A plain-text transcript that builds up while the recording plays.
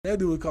That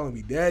dude was calling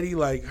me daddy,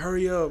 like,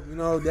 hurry up,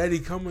 daddy,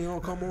 come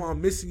on, I'm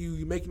missing you,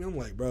 you making me. I'm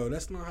like, bro,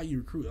 that's not how you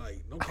recruit.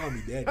 Like, don't call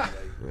me daddy. Like.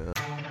 Yeah.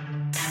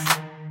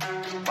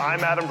 I'm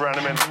Adam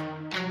Brenneman.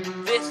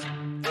 This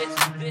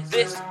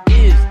is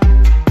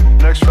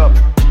Next up.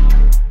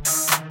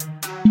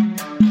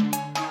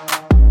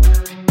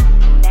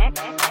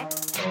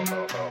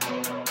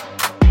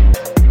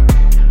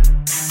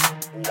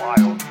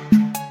 Wild.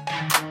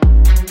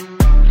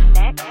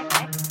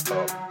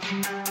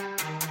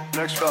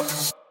 Next up.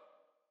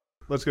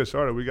 Let's get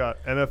started. We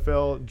got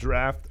NFL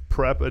Draft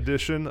Prep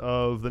edition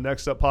of the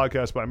Next Up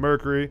podcast by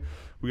Mercury.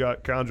 We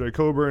got Keondre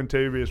Coburn,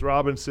 Tavius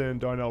Robinson,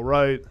 Darnell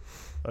Wright.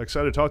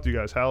 Excited to talk to you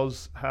guys.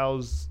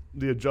 How's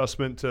the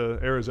adjustment to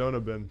Arizona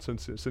been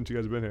since you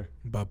guys have been here?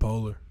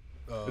 Bipolar.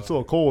 It's a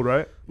little cold,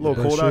 right? A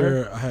little cold out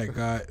here. I had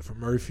got from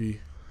Murphy,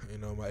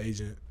 my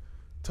agent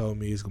told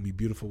me it's gonna be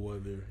beautiful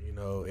weather.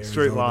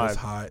 Straight line. Arizona's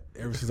hot.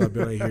 Ever since I've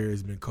been out here,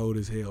 it's been cold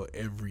as hell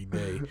every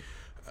day.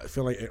 I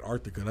feel like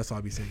Antarctica. That's all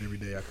I be saying every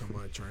day I come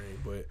on a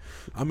train. But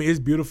I mean, it's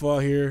beautiful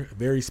out here.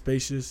 Very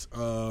spacious.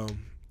 I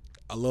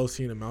love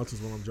seeing the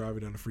mountains when I'm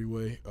driving down the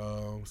freeway.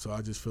 So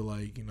I just feel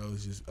like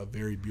it's just a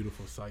very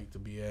beautiful sight to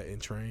be at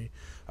and train.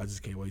 I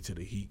just can't wait till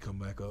the heat come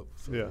back up.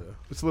 So, yeah,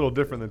 it's a little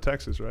different than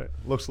Texas, right?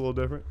 Looks a little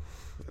different.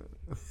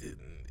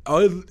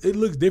 It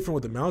looks different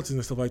with the mountains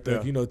and stuff like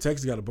that. Yeah.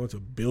 Texas got a bunch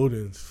of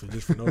buildings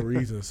for no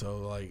reason.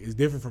 So like it's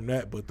different from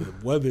that, but the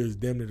weather is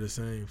damn near the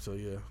same. So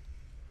yeah.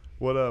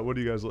 What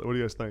do you guys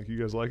think? You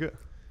guys like it?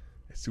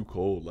 It's too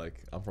cold.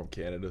 Like, I'm from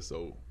Canada,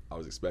 so I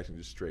was expecting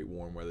just straight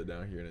warm weather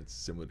down here, and it's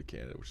similar to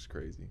Canada, which is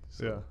crazy.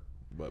 So, yeah.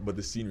 But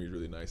the scenery is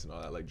really nice and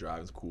all that. Like,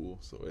 driving's cool,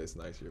 so it's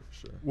nice here for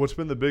sure. What's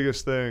been the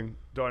biggest thing,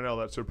 Darnell,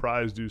 that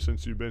surprised you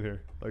since you've been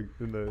here, like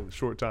in the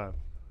short time?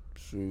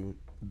 Shoot,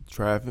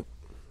 traffic.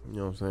 You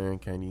know what I'm saying?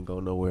 Can't even go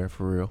nowhere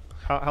for real.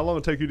 How long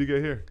did it take you to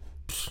get here?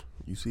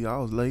 You see, I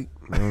was late.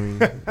 I mean,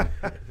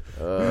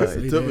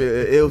 it took me.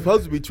 It was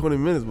supposed to be 20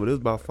 minutes, but it was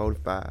about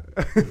 45.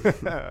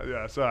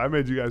 Yeah, so I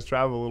made you guys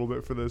travel a little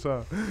bit for this,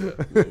 huh?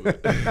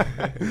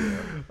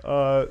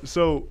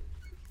 So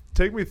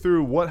take me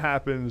through what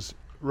happens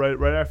right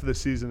after the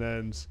season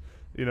ends,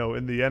 in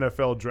the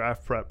NFL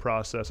draft prep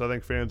process. I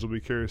think fans will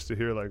be curious to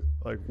hear like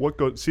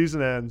what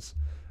season ends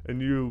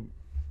and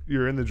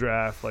you're in the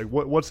draft. Like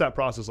what's that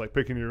process like?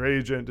 Picking your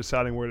agent,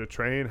 deciding where to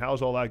train.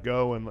 How's all that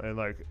go? And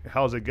like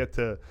how does it get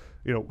to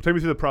take me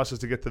through the process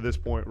to get to this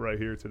point right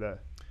here today.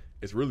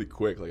 It's really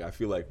quick. Like, I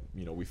feel like,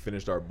 we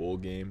finished our bowl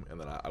game,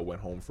 and then I went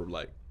home for,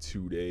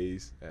 2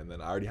 days, and then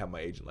I already had my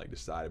agent,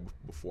 decided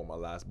before my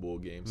last bowl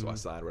game, so I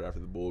signed right after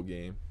the bowl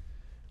game.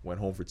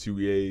 Went home for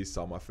 2 days,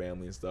 saw my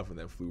family and stuff, and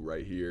then flew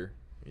right here.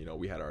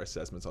 We had our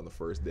assessments on the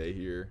first day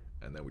here,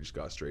 and then we just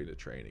got straight into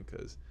training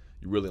because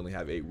you really only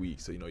have 8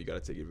 weeks, so, you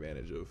got to take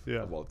advantage of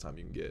all the time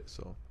you can get,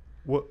 so.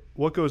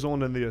 What goes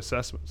on in the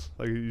assessments?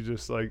 Like, you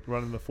just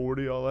running the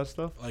 40, all that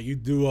stuff? Like, you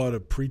do all the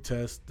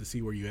pre-tests to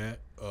see where you at.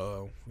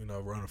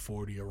 Run a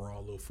 40, a raw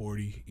little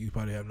 40. You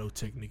probably have no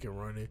technique in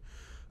running.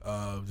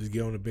 Just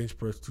get on the bench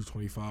press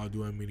 225,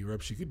 do how many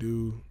reps you could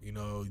do.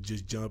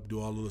 Just jump,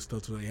 do all of the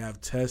stuff. So they have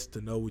tests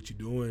to know what you're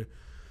doing,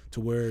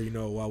 to where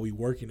while we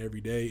working every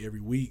day,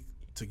 every week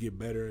to get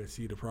better and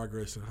see the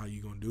progress and how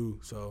you gonna do.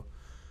 So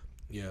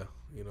yeah,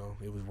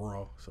 it was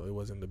raw, so it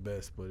wasn't the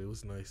best, but it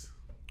was nice.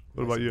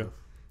 What about you?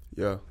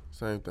 Yeah,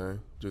 same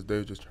thing. They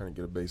were just trying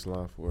to get a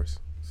baseline for us,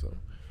 so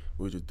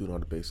we just do it on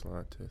the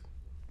baseline test.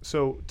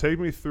 So take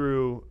me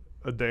through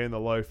a day in the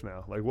life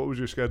now. Like, what was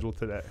your schedule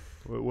today?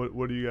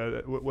 What do you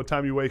guys? What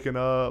time you waking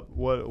up?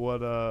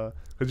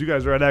 Because you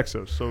guys are at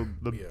Exos, so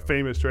the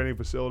famous training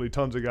facility,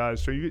 tons of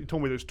guys. So you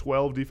told me there's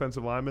 12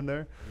 defensive linemen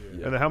there,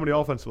 and then how many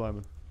offensive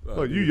linemen?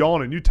 Look, you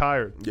yawning, you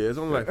tired. Yeah, it's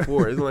only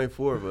 4. It's only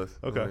 4 of us.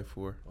 Okay, only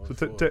 4. So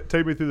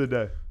take me through the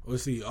day. Well,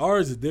 see,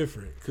 ours is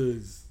different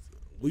because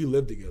we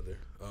live together.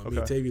 Me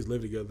and Tavius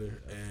live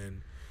together,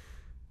 and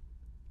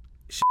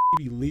he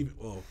be leaving.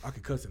 Well, I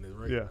could cuss in this,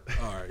 right? Yeah.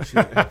 All right.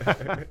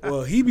 Shit.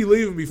 Well, he be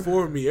leaving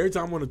before me. Every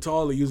time I'm on the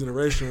toilet using the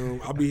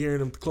restroom, I'll be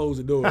hearing him close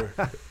the door.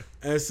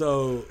 And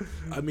so,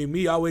 I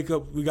wake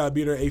up. We gotta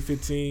be there at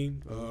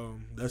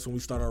 8:15. That's when we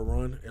start our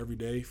run every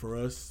day for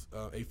us.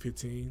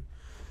 8:15.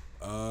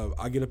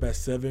 I get up at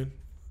 7.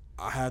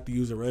 I have to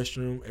use the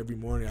restroom every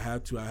morning. I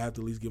have to at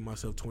least give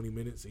myself 20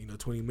 minutes.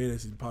 20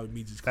 minutes is probably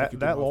me just clicking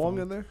that through my long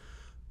phone. in there.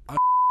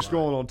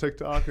 Scrolling on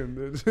TikTok and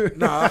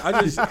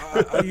I use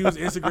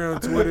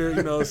Instagram, Twitter,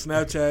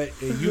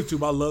 Snapchat, and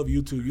YouTube. I love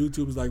YouTube.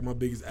 YouTube is like my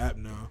biggest app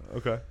now.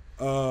 Okay.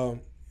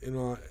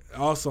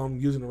 Also I'm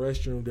using the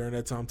restroom during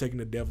that time. I'm taking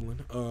the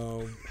Devlin.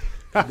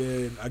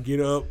 Then I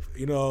get up.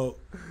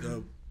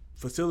 The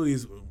facility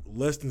is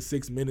less than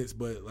 6 minutes,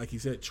 but like you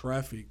said,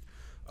 traffic.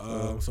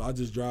 So I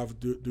just drive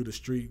through the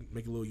street,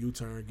 make a little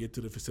U-turn, get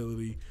to the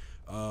facility,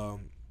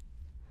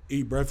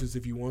 eat breakfast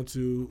if you want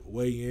to,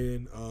 weigh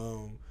in.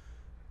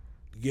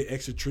 Get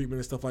extra treatment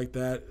and stuff like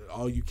that,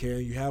 all you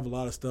can. You have a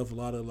lot of stuff, a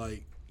lot of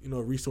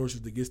resources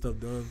to get stuff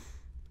done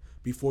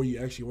before you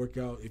actually work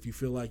out. If you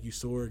feel like you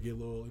sore, get a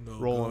little,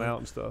 rolling out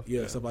and stuff.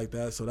 Yeah, stuff like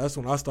that. So that's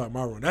when I start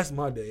my run. That's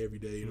my day every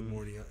day in the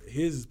morning.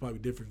 His is probably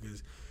different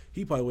because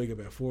he probably wake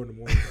up at 4 in the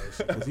morning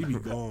because he be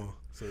gone.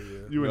 So yeah.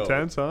 You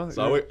intense, huh?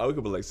 So I wake up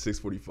at like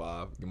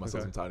 6:45, give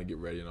myself some time to get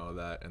ready and all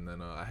that, and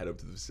then I head up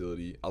to the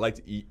facility. I like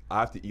to eat. I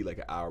have to eat like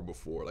an hour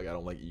before. Like I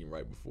don't like eating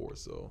right before,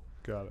 so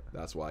got it.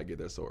 That's why I get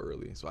there so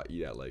early. So I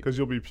eat at like because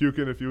you'll be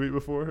puking if you eat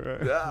before.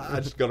 I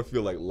just gotta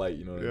feel like light.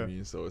 You know what I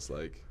mean? So it's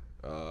like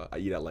I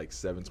eat at like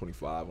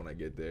 7:25 when I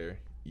get there.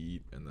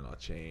 Eat and then I'll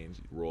change,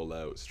 roll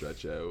out,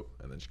 stretch out,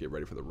 and then just get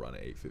ready for the run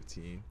at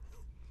 8:15.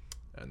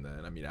 And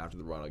then, I mean, after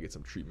the run, I'll get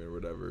some treatment or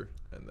whatever,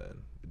 and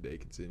then the day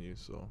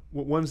continues. So,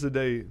 when's the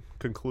day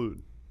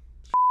conclude?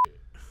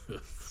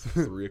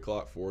 3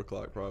 o'clock, 4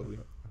 o'clock, probably.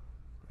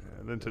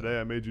 And then today,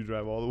 I made you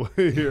drive all the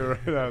way here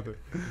right after.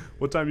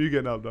 What time are you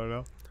getting up,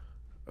 Darnell?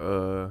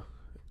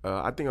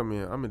 I think I'm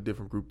in a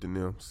different group than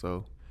them.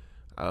 So,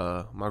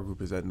 my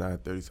group is at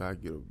 9:30, so I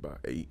get up about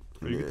 8.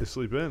 You get to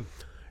sleep in.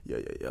 Yeah.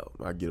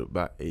 I get up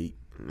about 8.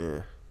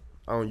 Yeah.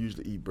 I don't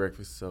usually eat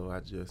breakfast, so I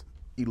just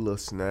eat a little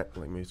snack,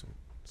 like maybe some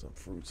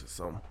fruits or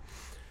something,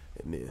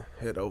 and then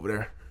head over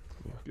there.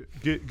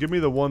 Yeah. Give me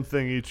the one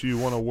thing each you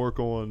want to work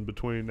on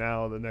between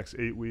now and the next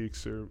 8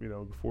 weeks, or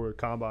before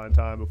combine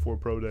time, before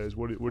pro days.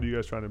 What are you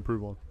guys trying to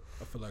improve on?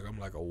 I feel like I'm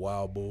like a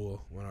wild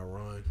bull when I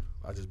run.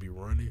 I just be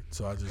running,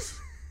 so I just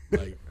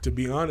like to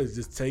be honest,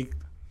 just take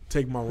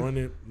my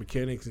running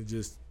mechanics and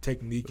just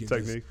technique just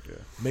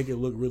make it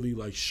look really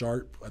like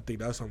sharp. I think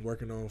that's what I'm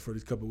working on for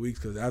these couple of weeks,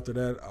 because after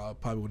that I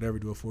probably will never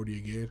do a 40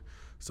 again.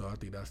 So I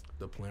think that's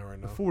the plan right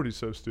now. The 40's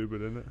so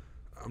stupid, isn't it?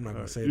 I'm not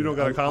gonna say you don't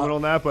got to comment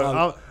on that,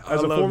 but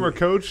as a former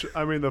coach,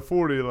 I mean the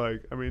 40.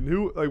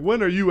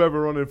 When are you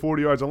ever running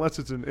 40 yards unless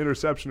it's an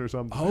interception or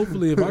something?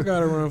 Hopefully, if I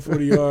gotta run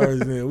 40 yards,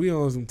 then we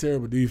on some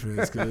terrible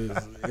defense.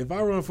 Because if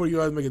I run 40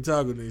 yards, make a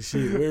tackle, then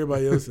shit, where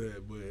everybody else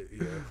at? But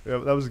yeah,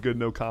 that was a good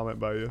no comment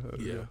by you.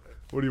 Yeah.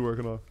 What are you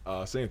working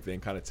on? Same thing,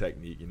 kind of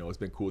technique. It's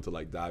been cool to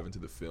like dive into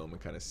the film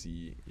and kind of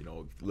see,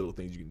 little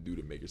things you can do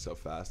to make yourself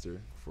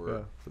faster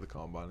for the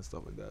combine and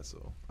stuff like that.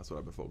 So that's what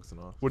I've been focusing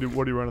on. What are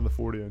you running the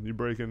 40 in? You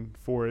breaking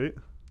 4.8?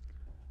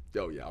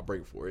 Oh yeah, I'll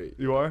break 4.8.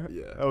 You are?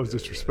 Yeah. That was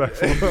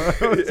disrespectful.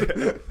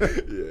 Yeah.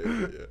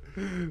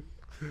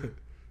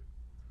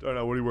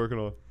 Darnell, what are you working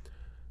on?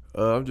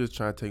 I'm just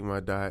trying to take my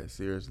diet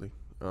seriously.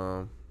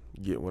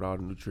 Getting with all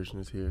the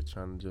nutritionists here,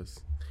 trying to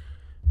just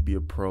be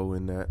a pro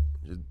in that.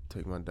 Just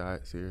take my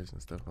diet serious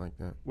and stuff like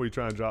that. Were you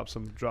trying to drop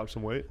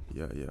some weight?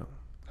 Yeah.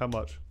 How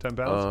much? 10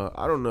 pounds?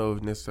 I don't know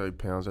if necessarily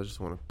pounds. I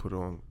just want to put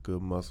on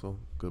good muscle,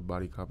 good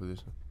body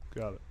composition.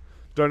 Got it.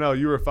 Darnell,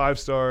 you were a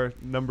 5-star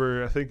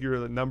number. I think you were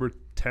the number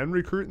 10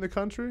 recruit in the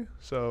country.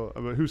 So,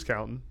 who's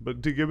counting?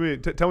 But tell me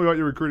about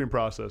your recruiting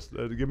process.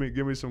 Give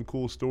me some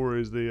cool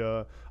stories,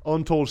 the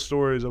untold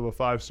stories of a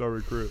 5-star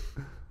recruit.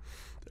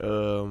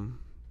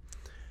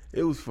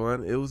 It was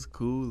fun. It was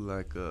cool.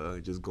 Like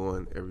just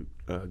going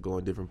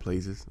different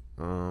places.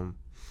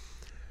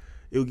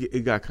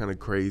 It got kind of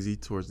crazy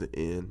towards the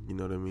end. You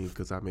know what I mean?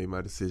 Because I made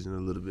my decision a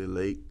little bit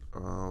late.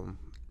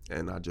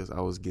 And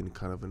I was getting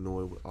kind of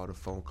annoyed with all the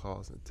phone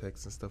calls and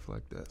texts and stuff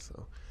like that.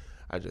 So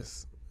I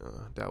just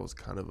that was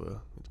kind of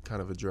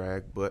a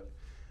drag. But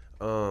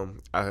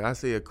I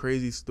say a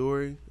crazy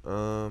story.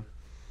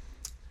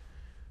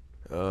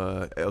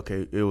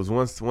 Okay, it was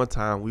one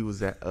time we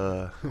was at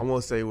I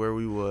won't say where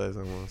we was.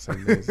 I won't say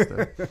names and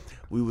stuff.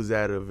 We was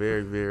at a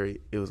very very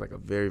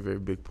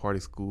big party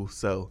school.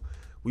 So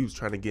we was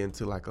trying to get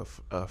into like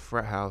a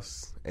frat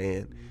house,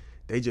 and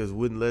they just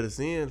wouldn't let us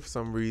in for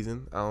some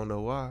reason. I don't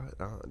know why.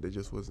 They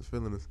just wasn't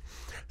feeling us.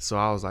 So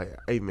I was like,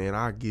 "Hey man,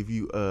 I'll give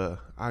you a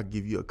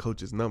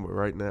coach's number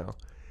right now,"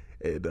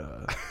 and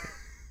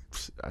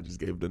I just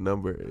gave him the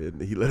number,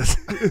 and he let us.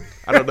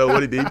 I don't know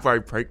what he did. He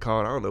probably prank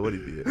called. I don't know what he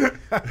did,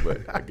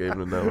 but I gave him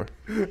the number.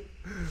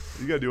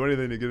 You gotta do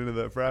anything to get into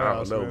that frat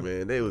house. I don't know,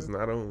 man. They was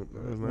not on.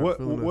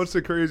 What's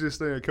the craziest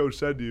thing a coach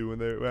said to you when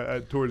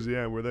they towards the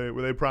end? Were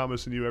they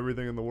promising you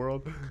everything in the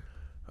world?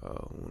 I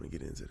don't want to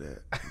get into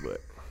that, but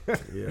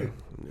yeah.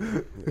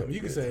 You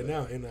can say it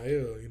now,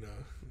 NIL.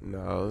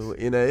 No,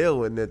 NIL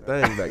wasn't that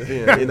thing back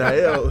then.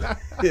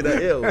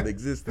 NIL wasn't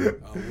existing.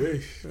 I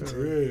wish.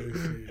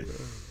 Yeah.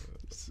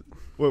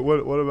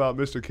 What about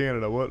Mr.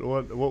 Canada?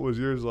 What was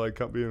yours like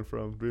being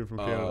from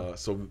Canada?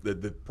 So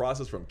the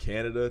process from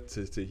Canada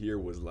to here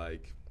was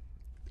like,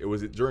 it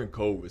was during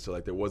COVID, so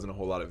like there wasn't a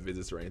whole lot of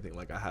visits or anything.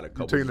 Like I had a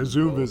couple. You're taking the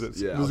Zoom visits.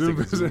 Yeah, I was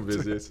taking Zoom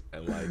visits,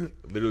 and like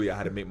literally I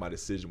had to make my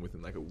decision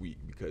within like a week,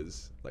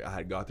 because like I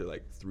had got there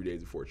like 3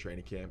 days before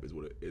training camp is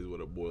what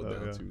it boiled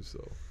down to.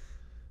 So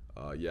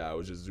it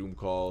was just Zoom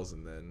calls,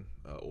 and then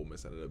Ole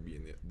Miss ended up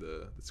being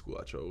the school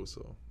I chose.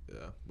 So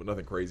yeah, but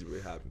nothing crazy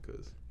really happened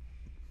because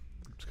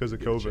of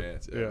COVID.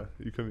 Chance,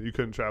 you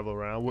couldn't travel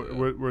around.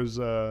 Was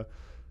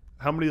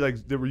how many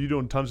were you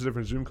doing tons of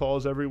different Zoom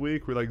calls every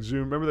week? Were like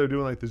Zoom? Remember they were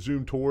doing like the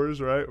Zoom tours,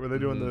 right? Were they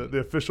doing the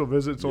official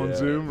visits on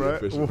Zoom,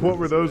 right? What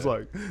were those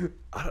like?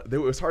 It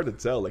was hard to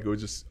tell. Like it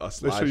was just a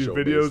slideshow. They show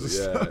you videos and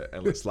stuff.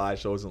 And like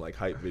slideshows and like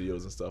hype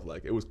videos and stuff.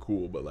 Like it was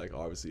cool, but like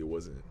obviously it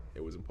was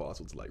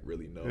impossible to like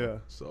really know. Yeah.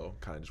 So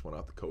kind of just went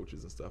off the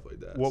coaches and stuff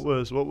like that. What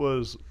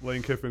was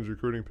Lane Kiffin's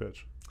recruiting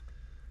pitch?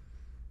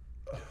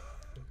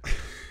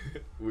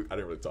 I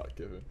didn't really talk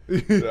to Kevin.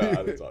 Yeah,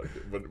 I didn't talk to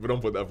Kevin, but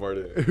don't put that part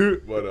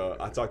in. But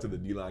I talked to the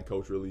D-line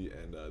coach really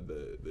and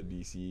the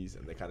DCs,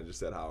 and they kind of just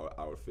said how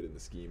I would fit in the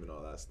scheme and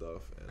all that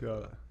stuff.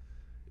 And,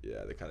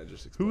 yeah, they kind of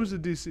just explained. Who was the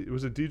DC?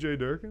 Was it DJ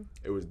Durkin?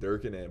 It was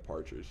Durkin and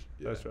Partridge.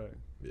 Yeah. That's right.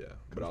 Yeah,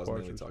 but I was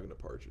mainly talking to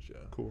Partridge. Yeah.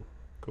 Cool.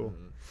 All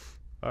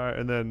right,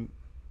 and then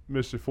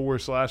Mr.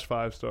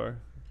 4/5 star.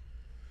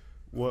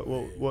 What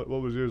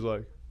was yours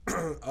like?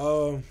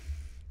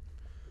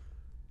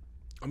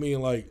 I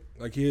mean, like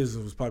his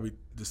was probably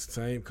the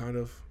same kind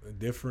of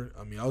different.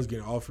 I mean, I was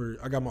getting offered.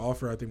 I got my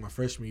offer, I think, my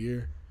freshman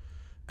year.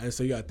 And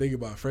so you got to think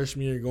about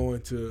freshman year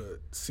going to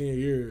senior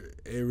year,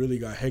 it really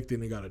got hectic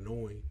and it got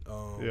annoying.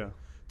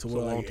 To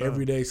where, like,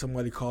 every day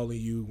somebody calling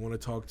you, want to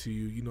talk to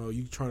you. You know,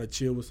 you trying to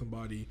chill with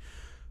somebody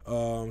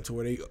to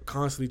where they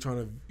constantly trying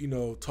to, you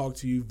know, talk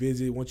to you,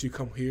 visit. Once you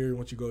come here,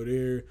 once you go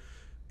there.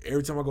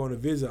 Every time I go on a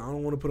visit, I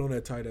don't want to put on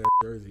that tight-ass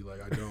jersey.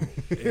 Like, I don't.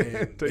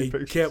 And they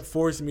kept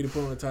forcing me to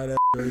put on a tight-ass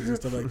jersey and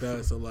stuff like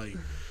that. So, like,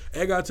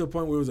 it got to a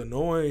point where it was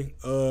annoying.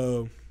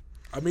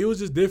 I mean, it was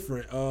just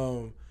different.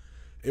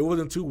 It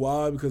wasn't too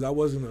wild because I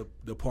wasn't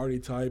the party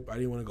type. I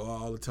didn't want to go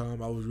out all the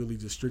time. I was really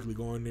just strictly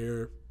going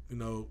there, you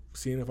know,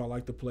 seeing if I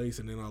liked the place,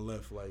 and then I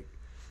left. Like,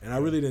 and I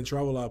really didn't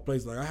travel a lot of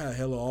places. Like, I had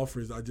hella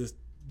offers. I just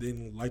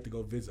didn't like to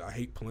go visit. I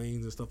hate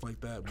planes and stuff like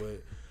that.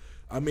 But,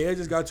 I mean, it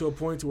just got to a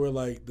point to where,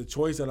 like, the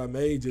choice that I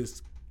made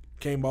just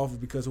came off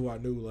of because of who I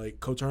knew. Like,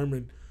 Coach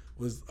Herman,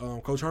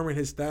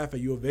 his staff at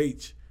U of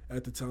H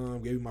at the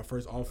time gave me my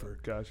first offer.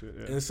 Gotcha,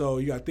 yeah. And so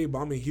you got to think, but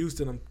I'm in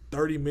Houston. I'm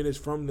 30 minutes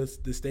from the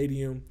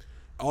stadium.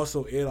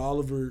 Also, Ed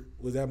Oliver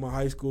was at my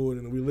high school,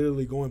 and we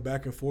literally going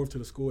back and forth to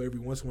the school every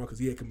once in a while because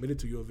he had committed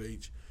to U of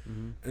H.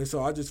 Mm-hmm. And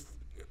so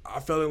I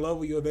fell in love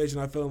with U of H,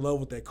 and I fell in love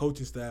with that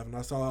coaching staff, and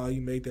I saw how he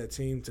made that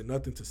team to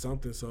nothing to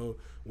something. So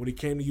when he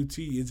came to UT,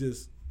 it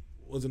just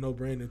was a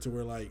no-brainer to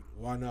where, like,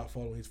 why not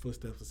follow his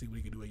footsteps to see what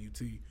he could do at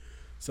UT?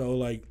 So,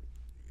 like,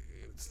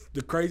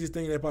 the craziest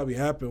thing that probably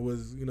happened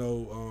was, going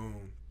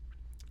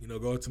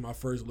to my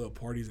first little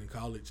parties in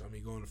college. I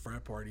mean, going to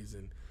frat parties,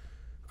 and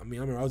I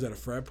remember I was at a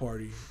frat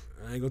party.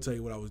 I ain't gonna tell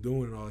you what I was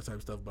doing and all that type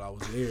of stuff, but I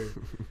was there.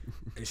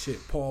 And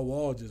shit, Paul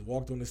Wall just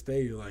walked on the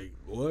stage like,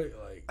 what?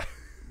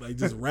 Like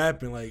just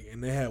rapping, like,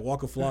 and they had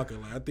Waka Flocka.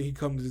 Like, I think he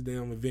comes to this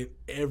damn event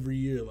every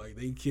year. Like,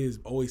 they kids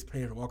always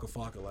paying for Waka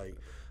Flocka. Like,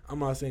 I'm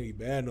not saying he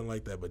bad, nothing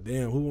like that, but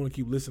damn, who want to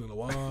keep listening to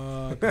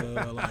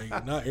Waka?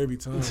 Like, not every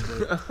time,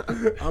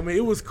 but I mean,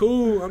 it was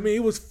cool. I mean,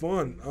 it was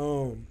fun.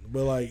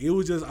 But like, it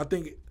was just,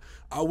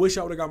 I wish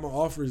I would have got my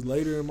offers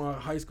later in my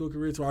high school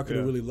career so I could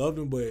have really loved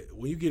them. But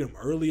when you get them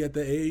early at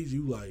that age,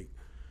 you like,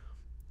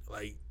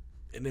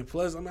 and then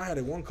plus, I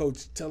had one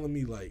coach telling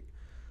me, like,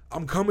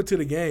 I'm coming to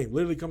the game,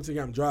 literally coming to the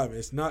game, I'm driving.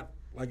 It's not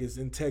like it's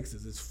in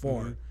Texas, it's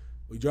far. Mm-hmm.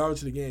 We drive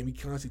to the game, he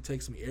constantly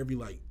texts me every,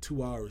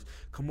 2 hours.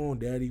 Come on,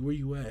 Daddy, where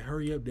you at?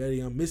 Hurry up, Daddy,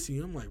 I'm missing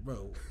you. I'm like,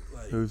 bro.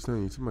 Like, who's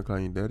saying you? Somebody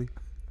calling you Daddy?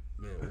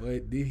 Man,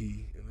 what did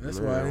he? And that's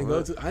why I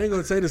ain't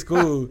gonna say to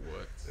school.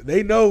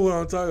 They know what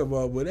I'm talking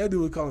about, but that dude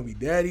was calling me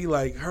Daddy.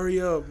 Like,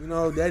 hurry up,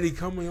 Daddy,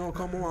 come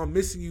on, I'm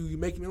missing you. You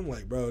making me. I'm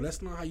like, bro,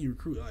 that's not how you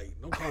recruit. Like,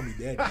 don't call me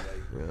Daddy. Like,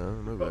 yeah, I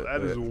don't know about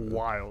that. Is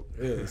wild.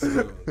 Yeah,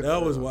 so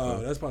that was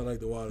wild. That's probably like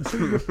the wildest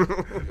thing.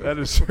 That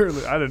is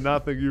certainly. I did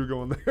not think you were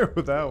going there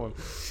with that one.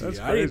 That's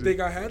I didn't think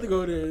I had to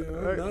go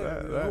there. I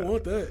don't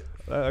want that.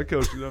 That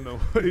coach don't know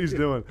what he's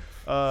doing.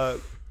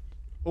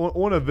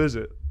 On a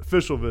visit,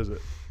 official visit.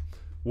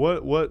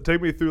 What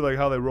take me through, like,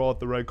 how they roll out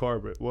the red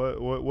carpet. What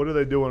do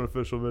they do on an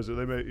official visit?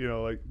 They make,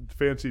 like,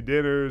 fancy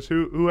dinners.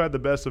 Who had the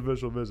best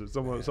official visit?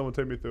 Someone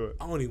take me through it.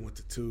 I only went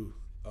to two.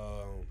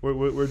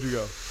 Where'd you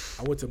go?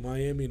 I went to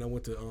Miami and I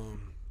went to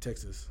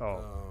Texas.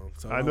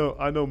 So I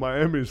know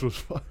Miami's was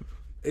fun.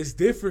 It's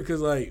different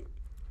because, like,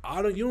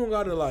 you don't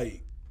gotta,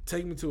 like,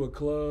 take me to a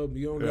club.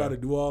 You don't gotta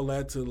do all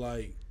that to,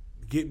 like,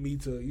 get me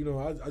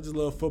to, I just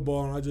love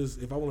football, and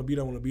if I want to be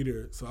there, I want to be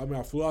there. So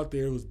I flew out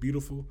there. It was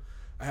beautiful.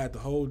 I had the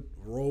whole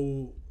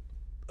row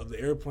of the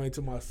airplane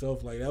to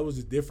myself. Like, that was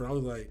just different. I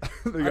was like,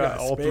 they got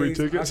all space.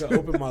 3 tickets. I could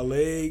open my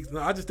legs. No,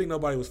 I just think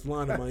nobody was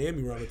flying to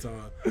Miami around the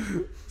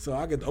time. So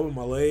I could open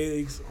my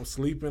legs. I'm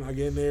sleeping. I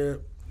get in there.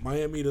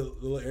 Miami, the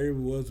little area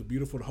was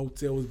beautiful. The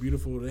hotel was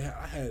beautiful.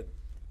 I had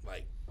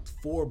like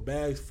 4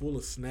 bags full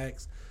of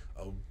snacks,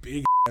 a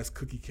big ass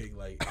cookie cake.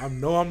 Like, I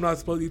know I'm not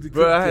supposed to eat the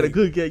cookie cake. Bro, I had a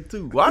cookie cake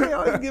too. Why they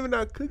always giving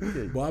out cookie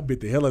cake? Boy, I bit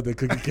the hell out of that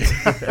cookie cake.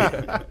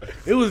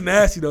 It was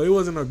nasty though. It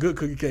wasn't a good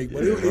cookie cake,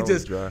 but it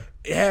just dry.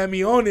 It had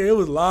me on there. It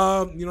was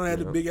live. They had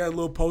the big ass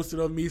little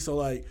poster of me. So,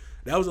 like,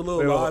 that was a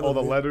little live. All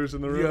the letters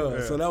in the room.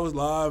 Yeah, so that was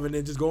live, and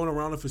then just going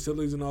around the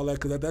facilities and all that.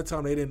 Because at that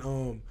time they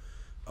didn't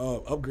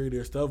upgrade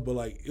their stuff, but,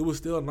 like, it was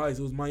still nice.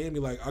 It was Miami.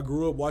 Like, I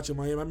grew up watching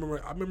Miami. I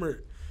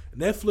remember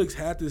Netflix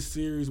had this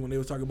series when they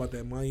were talking about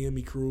that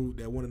Miami crew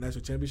that won the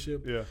national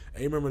championship. Yeah.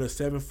 And you remember the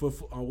 7 foot?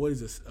 What is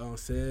this?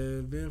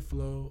 7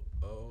 flow.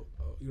 Oh,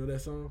 you know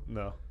that song?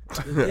 No.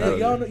 Yeah,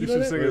 y'all know. You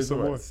should sing it some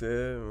more.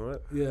 7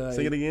 what? Yeah. Like,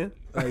 sing it again.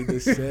 Like the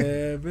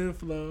 7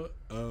 flow.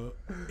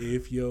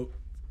 If you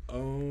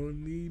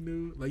only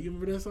knew. Like, you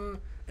remember that song?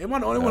 Am I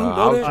the only one who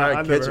know that?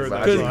 I never heard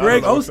that.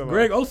 Because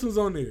Greg Olson's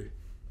on there.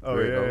 Oh,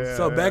 Greg yeah, Oden. yeah.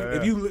 So back,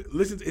 if you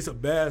listen, to, it's a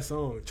bad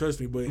song. Trust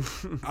me, but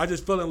I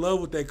just fell in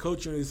love with that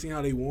culture and seeing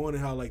how they won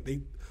and how like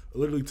they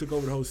literally took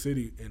over the whole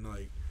city. And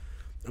like,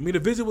 I mean, the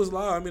visit was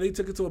live. I mean, they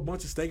took it to a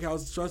bunch of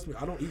steakhouses. Trust me,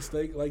 I don't eat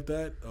steak like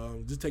that.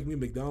 Just take me to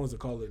McDonald's and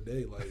call it a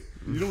day. Like,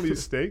 You don't eat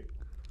steak?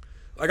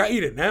 like I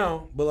eat it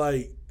now, but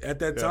like at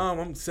that time,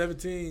 I'm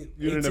 17.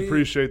 You 18. didn't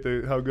appreciate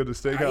how good the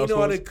steakhouse You know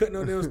how was? they cutting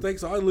on them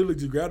steaks, so I literally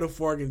just grabbed a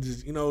fork and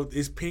just, you know,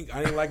 it's pink. I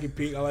didn't like it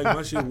pink. I like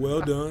my shit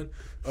well done.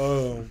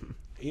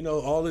 You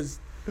know, all this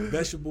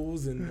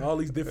vegetables and all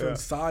these different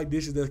side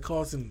dishes that's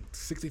costing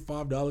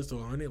 $65 to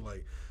 $100.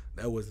 Like,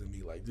 that wasn't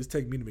me. Like, just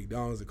take me to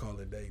McDonald's and call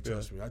it a day.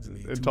 Trust me, I just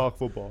need And talk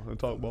football. And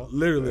talk ball.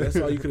 Literally, that's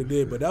all you could have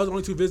did. But that was the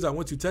only 2 visits I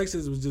went to.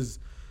 Texas was just,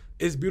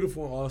 it's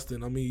beautiful in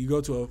Austin. I mean, you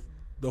go to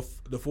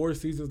the Four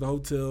Seasons, the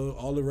hotel,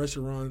 all the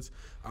restaurants.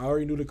 I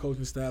already knew the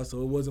coaching staff,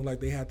 so it wasn't like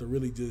they had to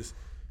really just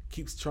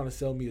keep trying to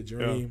sell me a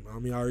dream. I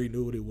mean, I already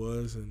knew what it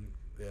was, and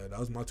yeah, that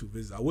was my 2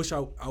 visits. I wish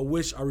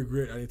I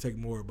regret I didn't take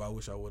more, but I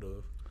wish I would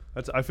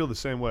have. I feel the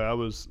same way. I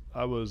was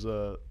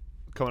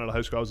coming out of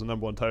high school. I was the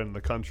number 1 tight end in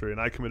the country,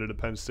 and I committed to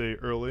Penn State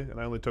early, and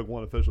I only took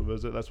 1 official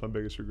visit. That's my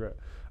biggest regret.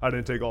 I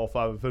didn't take all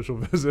 5 official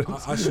visits.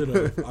 I should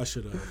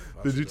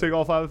have. Did you take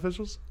all 5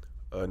 officials?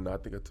 No, I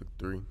think I took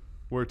 3.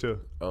 Where to?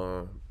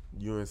 UNC.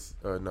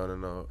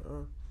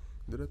 No.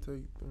 Did I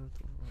take?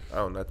 I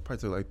don't know. I probably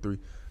took like 3. I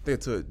think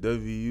I took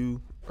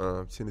WU,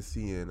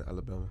 Tennessee, and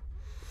Alabama.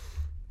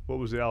 What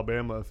was the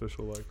Alabama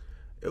official like?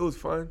 It was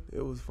fun.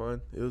 It was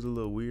a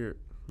little weird.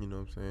 You know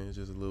what I'm saying? It's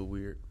just a little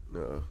weird.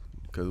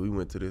 Because we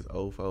went to this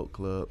old folk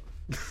club.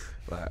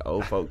 Like,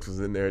 old folks was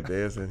in there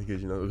dancing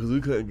because, you know,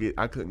 because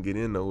I couldn't get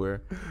in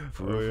nowhere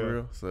for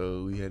real.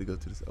 So we had to go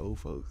to this old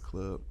folks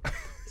club.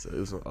 So it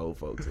was some old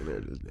folks in there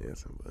just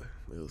dancing, but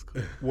it was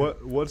cool.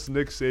 What's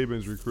Nick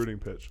Saban's recruiting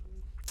pitch?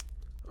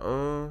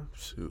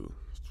 Shoot,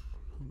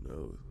 who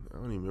knows? I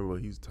don't even remember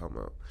what he was talking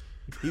about.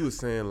 He was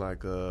saying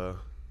like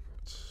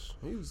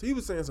he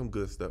was saying some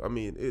good stuff. I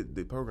mean,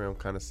 the program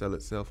kind of sell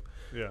itself.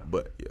 Yeah.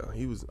 But yeah,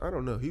 he was. I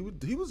don't know. He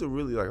was a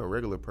really like a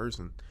regular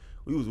person.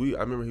 I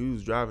remember he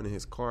was driving in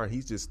his car and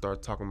he just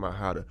started talking about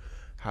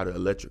how the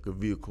electric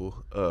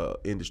vehicle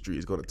industry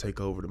is going to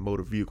take over the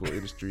motor vehicle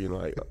industry and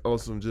like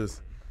awesome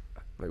just.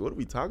 Like, what are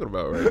we talking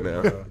about right now?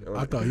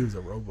 I thought he was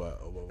a robot.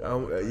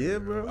 Yeah,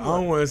 bro. I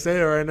don't want to say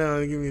it right now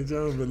and give me a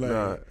joke, but like,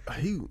 nah,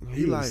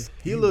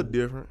 he a little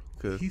different.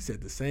 Cause he said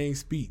the same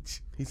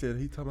speech. he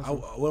talking about.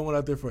 I went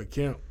out there for a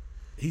camp.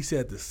 He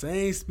said the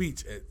same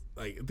speech at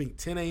like I think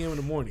 10 a.m. in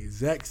the morning,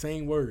 exact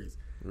same words.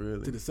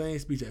 Really? To the same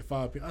speech at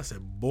 5 p.m. I said,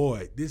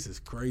 boy, this is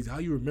crazy. How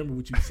you remember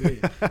what you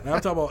said? Like,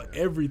 I'm talking about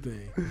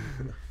everything.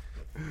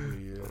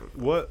 Yeah.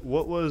 What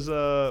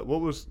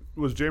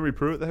was Jeremy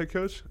Pruitt the head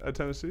coach at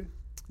Tennessee?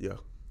 Yeah.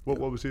 What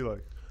was he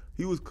like?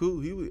 He was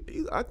cool.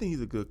 I think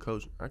he's a good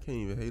coach. I can't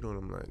even hate on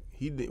him. Like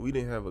we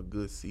didn't have a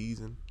good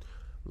season.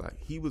 Like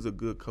he was a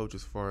good coach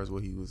as far as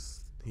what he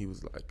was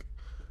like.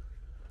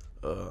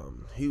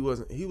 He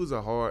was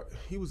a hard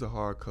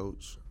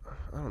coach.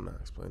 I don't know how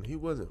to explain. He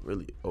wasn't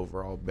really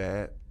overall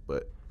bad,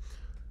 but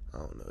I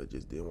don't know. It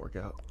just didn't work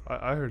out.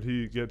 I heard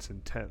he gets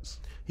intense.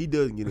 He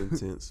does get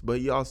intense, but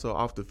he also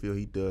off the field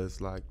he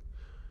does like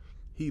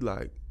you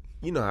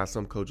know how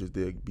some coaches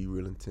they be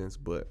real intense,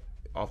 but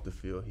off the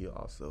field he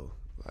also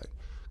like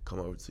come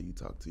over to you,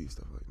 talk to you,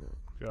 stuff like that.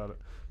 Got it.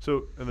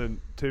 So and then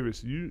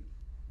Tavius,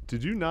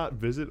 did you not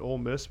visit Ole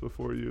Miss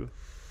before you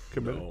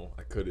committed? No,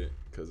 I couldn't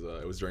because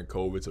it was during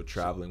COVID, so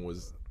traveling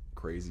was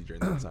crazy during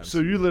that time. So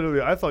you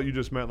literally, I thought you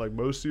just meant like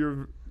most of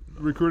your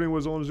recruiting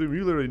was on Zoom.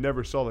 You literally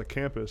never saw the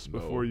campus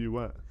before you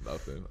went.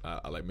 Nothing.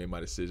 I like made my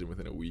decision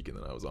within a week, and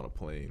then I was on a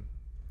plane.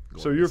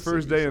 So your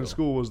first day in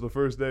school was the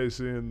first day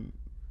seeing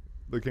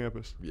the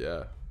campus.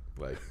 Yeah,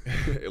 like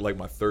like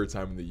my 3rd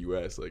time in the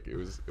U.S. Like it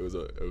was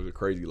a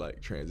crazy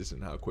like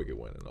transition how quick it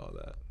went and all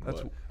that.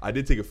 But I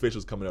did take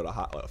officials coming out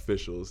of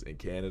officials in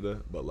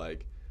Canada, but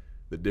like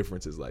the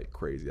difference is like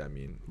crazy. I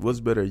mean, What's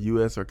better,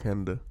 U.S. or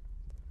Canada?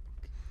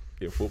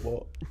 in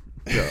football,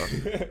 Yeah,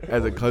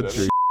 as a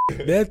country.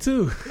 That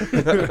too.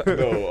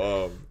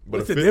 no.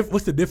 But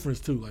What's the difference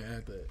too? Like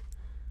at that.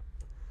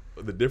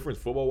 The difference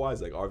football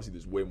wise, like obviously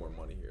there's way more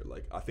money here.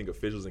 Like I think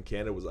officials in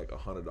Canada was like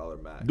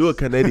 $100 max. Do a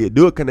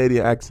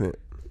Canadian accent.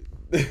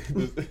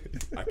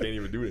 I can't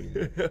even do it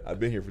anymore. I've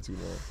been here for too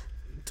long.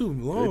 Too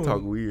long. They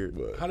talk weird,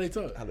 but How they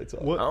talk?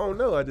 What, I don't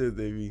know.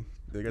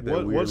 They got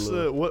that weird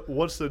look.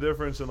 what's the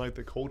difference in like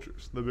the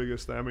cultures? The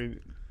biggest thing. I mean,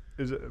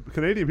 is it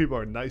Canadian people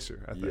are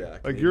nicer? I think. Yeah,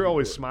 like Canadian you're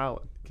always people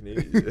smiling.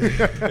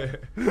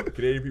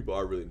 Canadian people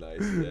are really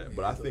nice, yeah.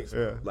 But I think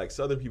like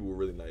Southern people were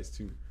really nice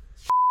too.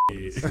 But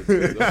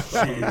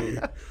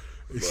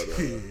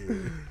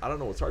I don't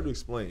know. It's hard to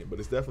explain, but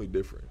it's definitely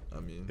different. I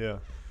mean, Yeah.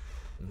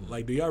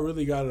 Like, do y'all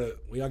really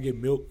when y'all get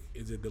milk,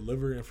 is it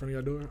delivered in front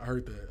of y'all door? I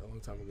heard that a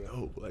long time ago.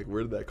 no, like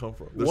where did that come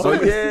from?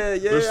 What?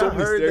 There's so I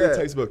many heard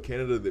stereotypes that. about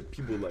Canada that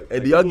people like. And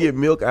like, do y'all get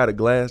milk out of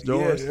glass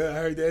jars? Yeah, I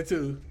heard that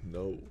too.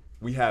 No,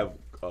 we have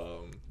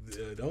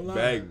Don't lie.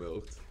 bag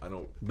milk. I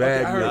don't.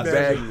 Bag I heard milk. that.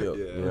 Bag milk.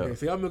 Yeah. Okay,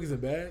 so y'all milk is in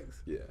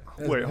bags? Yeah,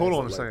 That's Wait, hold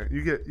on a nasty.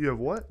 second. You have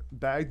what?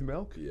 Bagged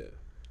milk? yeah.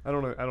 I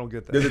don't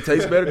get that. Does it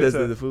taste better? It's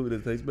Does the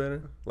food taste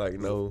better? Like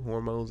no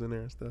hormones in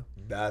there and stuff.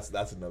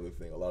 That's another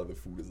thing. A lot of the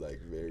food is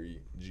like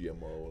very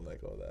GMO and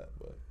like all that.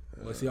 But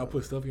Well, see, y'all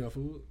put stuff in your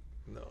food.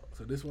 no.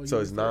 So this one. So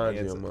you it's just-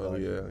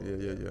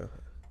 non-GMO. Yeah.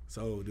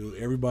 So do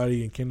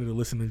everybody in Canada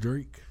listen to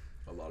Drake?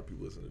 A lot of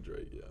people listen to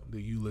Drake. Yeah. Do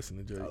you listen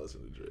to Drake? I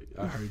listen to Drake.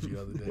 I heard you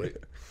the other day. Wait,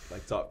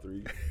 like top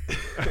 3.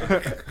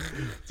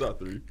 Top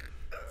 3.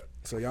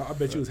 So y'all, I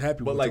bet you was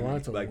happy But with like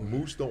Toronto. like won.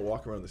 Mooch don't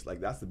walk around this. Like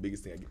that's the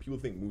biggest thing. Like, people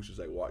think Mooch is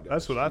like walk down.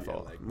 That's the what I street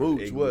and, thought. like,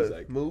 Mooch igloos, what?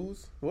 like,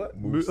 Moose? What?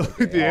 Moose, Like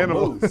like, the oh,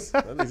 animal. moose.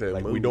 I think say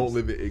Like moose. we don't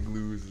live in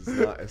igloos.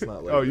 It's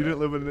not like. Oh, you that. didn't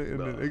live in an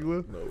No,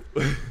 igloo?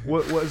 No.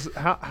 What was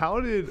how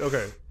did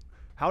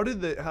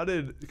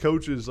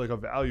coaches like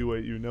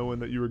evaluate you knowing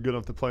that you were good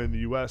enough to play in the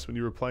U.S. when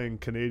you were playing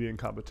Canadian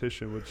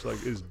competition, which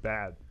like is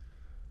bad?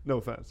 No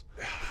offense.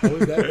 Oh,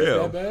 is that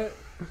Yeah. bad?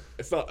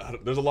 It's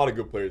not. There's a lot of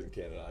good players in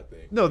Canada. I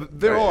think. No,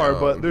 there Right, are,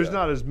 but there's yeah.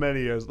 not as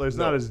many as there's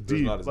No, not as there's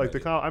deep. not as Like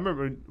many. I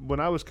remember when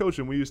I was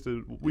coaching, we used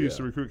to Yeah.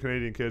 recruit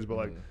Canadian kids, but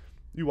like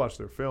you watch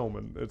their film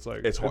and it's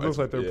like It's it hard. looks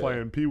like they're Yeah.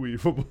 playing pee wee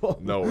football.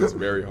 No, it's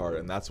very hard,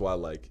 and that's why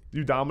like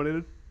You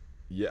dominated.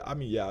 yeah. I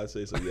mean yeah, I'd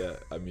say so. Yeah.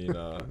 I mean.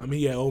 I mean,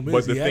 yeah, Ole Miss.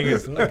 But the he thing had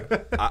is,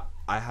 that, like,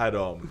 I had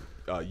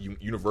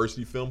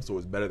university film, so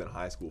it's better than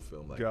high school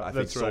film. Like Yeah, I think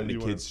that's so right, many you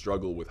kids went-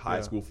 struggle with high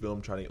yeah. school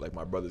film. Trying to like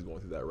my brother's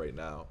going through that right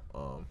now.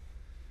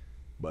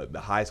 But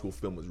the high school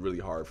film was really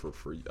hard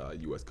for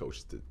U.S.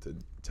 coaches to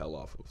tell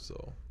off of.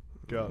 So,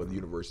 Got but it. the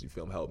university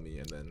film helped me,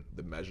 and then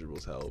the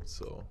measurables helped.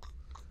 So,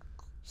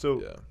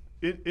 So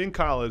yeah. in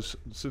college,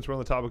 since we're on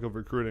the topic of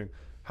recruiting,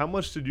 how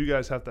much did you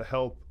guys have to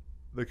help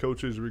the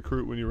coaches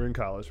recruit when you were in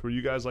college? Were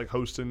you guys like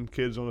hosting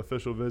kids on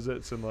official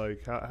visits, and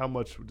like how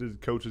much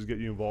did coaches get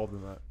you involved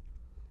in that?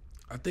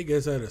 I think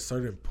it's at a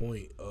certain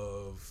point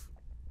of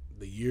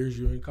the years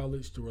you're in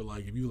college to where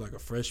like if you like a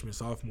freshman,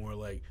 sophomore,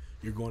 like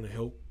you're going to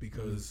help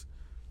because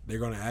they're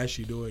going to ask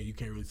you to do it. You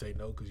can't really say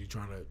no because you're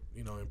trying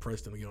to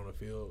impress them to get on the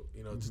field.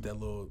 Just that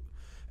little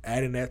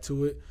adding that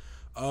to it.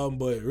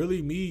 But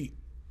really me.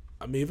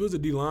 I mean, if it was a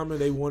D lineman,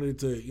 they wanted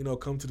to,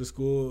 come to the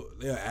school,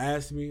 they'll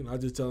ask me, and I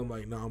just tell them,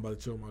 like, no, I'm about to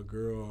chill with my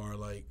girl, or,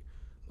 like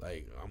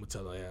I'm going to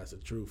tell them, that's the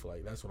truth.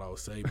 Like, that's what I would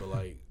say. But,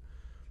 like,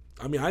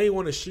 I mean, I didn't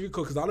want to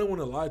sugarcoat because I didn't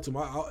want to lie to them.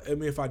 I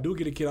mean, if I do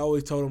get a kid, I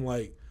always told them,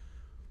 like,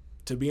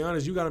 to be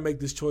honest, you got to make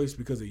this choice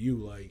because of you.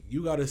 Like,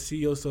 you got to see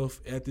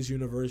yourself at this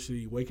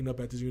university, waking up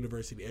at this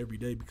university every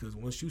day because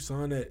once you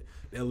sign that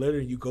letter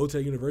and you go to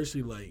that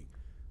university, like,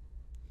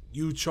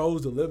 you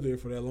chose to live there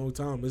for that long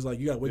time. It's like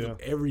you got to wake up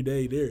every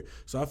day there.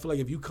 So I feel like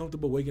if you're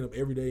comfortable waking up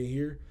every day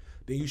here,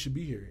 then you should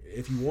be here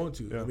if you want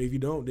to. Yeah. I mean, if you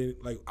don't, then,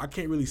 like, I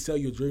can't really sell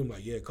you a dream.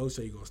 Like, yeah, coach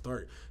said you're going to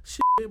start.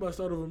 Shit, ain't about to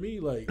start over me.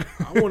 Like,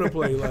 I want to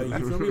play. Like,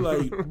 you feel me?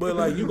 Like, but,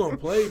 like, you going to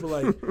play, but,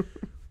 like,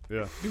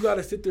 Yeah. you got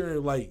to sit there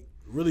and, like,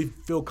 really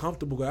feel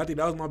comfortable. 'Cause I think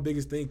that was my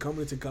biggest thing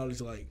coming into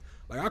college. Like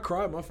I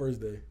cried my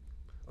first day.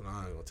 Oh, no,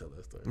 I ain't going to tell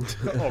that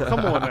story. Oh, come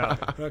on now.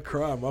 I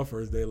cried my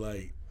first day.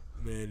 Like,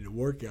 man, the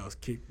workouts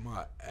kicked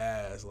my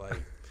ass.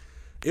 Like,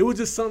 it was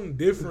just something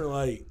different.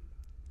 Like,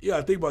 yeah,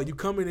 I think about it. You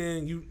coming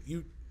in,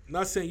 you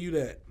not saying you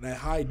that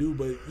high dude,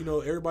 but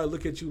everybody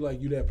look at you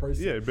like you that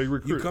person. Yeah, big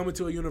recruit. You coming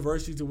to a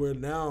university to where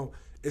now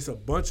it's a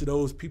bunch of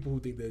those people who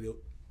think that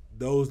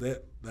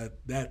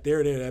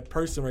they're there, that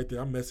person right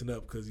there. I'm messing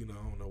up because I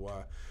don't know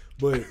why,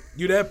 but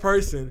you that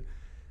person.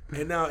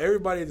 And now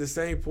everybody at the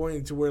same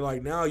point to where,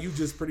 like, now you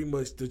just pretty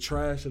much the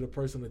trash of the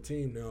person on the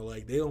team now.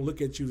 Like, they don't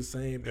look at you the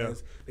same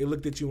as they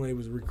looked at you when they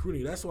was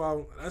recruiting. That's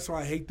why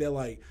I hate that,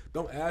 like,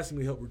 don't ask me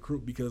to help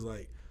recruit because,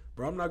 like,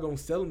 bro, I'm not going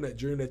to sell them that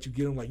dream that you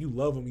get them. Like, you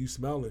love them, you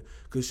smiling.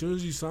 Because as soon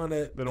as you sign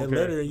that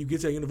letter and you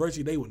get to that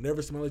university, they would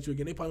never smile at you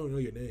again. They probably don't know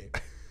your name.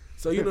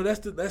 So,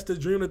 that's the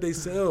dream that they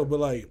sell. But,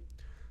 like,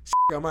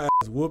 I got my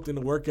ass whooped in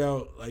the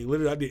workout. Like,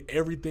 literally, I did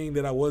everything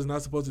that I was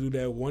not supposed to do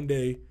that one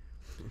day.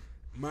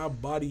 My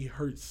body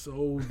hurt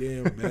so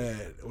damn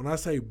bad. When I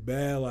say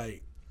bad,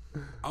 like,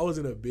 I was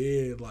in a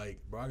bed, like,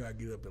 bro, I got to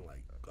get up in,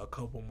 like, a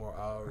couple more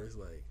hours.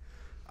 Like,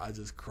 I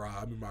just cried.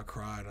 I remember I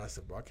cried, and I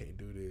said, bro, I can't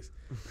do this.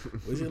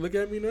 But you look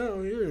at me now,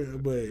 I'm here.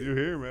 But You're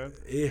here, man.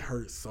 it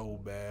hurt so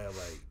bad.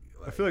 Like,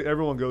 I feel like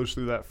everyone goes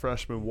through that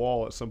freshman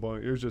wall at some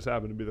point. Yours just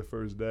happened to be the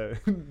first day.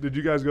 Did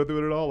you guys go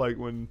through it at all? Like,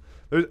 when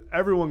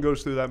everyone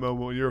goes through that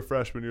moment when you're a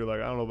freshman, you're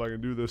like, I don't know if I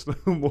can do this no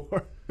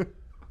more.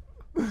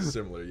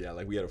 Similar, yeah.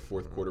 Like we had a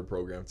fourth quarter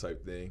program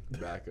type thing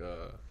back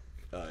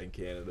in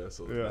Canada,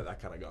 so that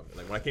kind of got me.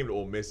 Like when I came to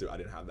Ole Miss, I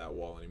didn't have that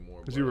wall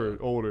anymore. Because you were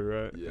older,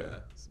 right? Yeah,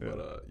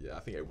 but I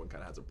think everyone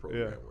kind of has a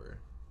program where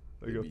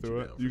they go beat through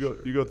it. down You for go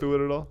sure. you go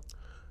through it at all?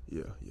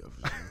 Yeah,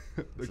 for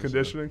sure. The For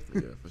conditioning.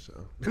 Sure. Yeah, for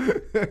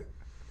sure.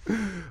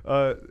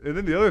 And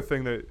then the other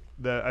thing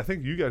that I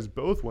think you guys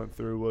both went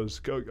through was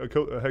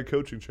a head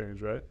coaching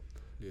change, right?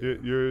 yeah.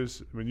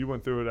 Yours. I mean, you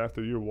went through it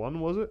after year one,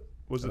 was it?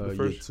 Was it the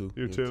first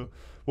year two. two?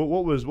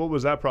 What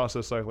was that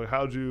process like? Like,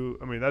 how'd you?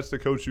 I mean, that's the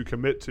coach you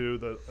commit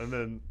to, and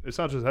then it's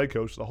not just head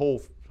coach. The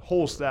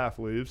whole staff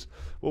leaves.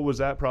 What was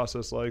that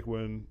process like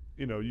when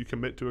you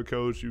commit to a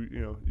coach?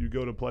 You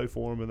go to play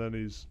for him, and then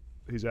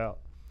he's out.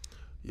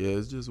 Yeah,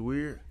 it's just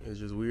weird. It's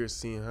just weird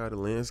seeing how the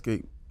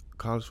landscape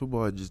college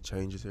football, it just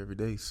changes every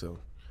day. So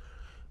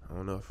I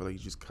don't know. I feel like you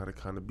just kind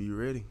of be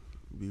ready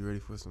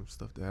for some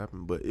stuff to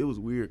happen. But it was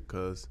weird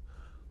because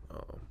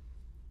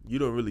you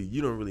don't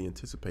really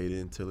anticipate it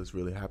until it's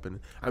really happening.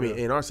 I mean,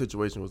 in our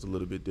situation was a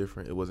little bit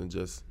different. It wasn't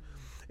just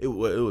it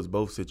was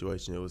both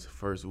situations. It was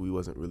first we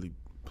wasn't really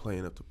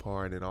playing up to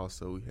par, and then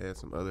also we had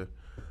some other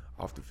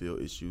off the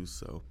field issues.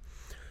 So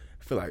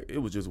I feel like it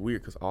was just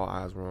weird because all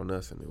eyes were on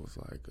us, and it was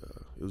like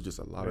it was just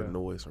a lot of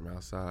noise from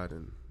outside,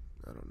 and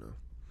I don't know.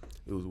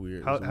 It was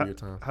weird. It was a weird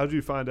time. How did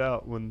you find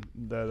out when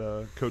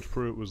that Coach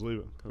Pruitt was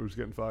leaving or was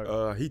getting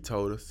fired? He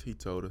told us. He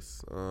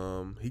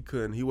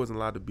couldn't. He wasn't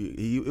allowed to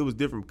be. It was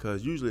different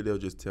because usually they'll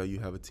just tell you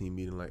have a team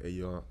meeting like, hey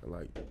y'all,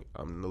 like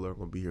I'm no longer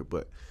gonna be here.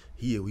 But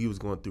he was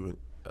going through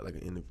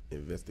an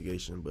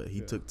investigation, but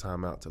he took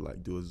time out to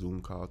like do a Zoom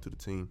call to the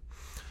team.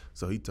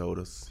 So he told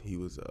us he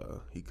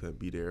couldn't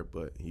be there,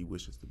 but he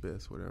wishes the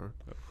best, whatever.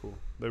 Oh, cool.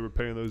 They were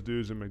paying those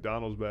dudes in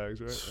McDonald's bags,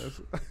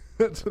 right?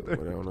 That's what I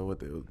don't know what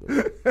they was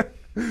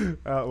doing.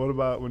 What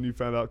about when you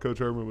found out Coach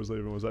Herman was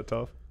leaving? Was that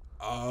tough?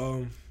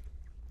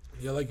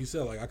 Yeah, like you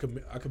said, like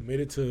I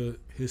committed to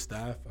his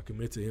staff. I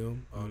committed to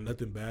him.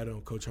 Nothing bad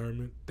on Coach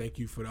Herman. Thank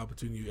you for the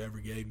opportunity you ever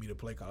gave me to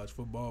play college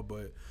football.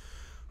 But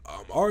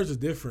ours is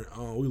different.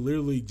 We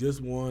literally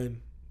just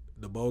won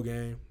the bowl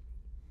game.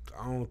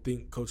 I don't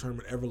think Coach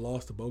Herman ever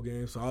lost a bowl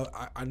game. So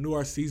I knew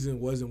our season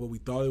wasn't what we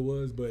thought it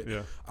was, but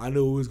I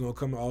knew we was going to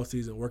come all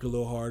season, work a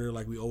little harder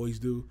like we always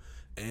do,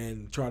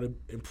 and try to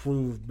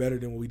improve better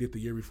than what we did the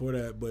year before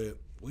that. But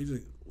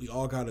we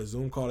all got a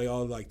Zoom call. They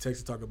all like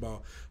text to talk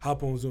about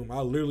hop on Zoom. I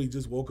literally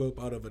just woke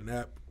up out of a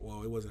nap.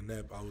 Well, it wasn't a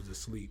nap. I was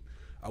asleep.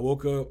 I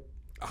woke up.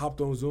 I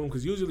hopped on Zoom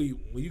because usually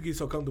when you get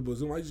so comfortable with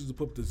Zoom, I just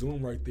put the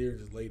Zoom right there and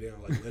just lay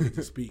down, like let it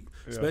just speak.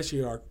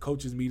 Especially our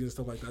coaches meetings and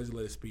stuff like that. I just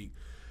let it speak.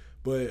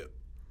 But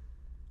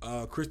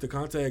Chris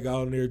DeConte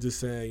got on there just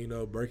saying,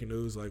 breaking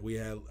news. Like we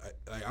had,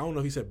 like I don't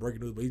know if he said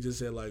breaking news, but he just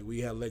said like we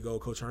had let go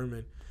of Coach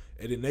Herman.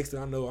 And then next thing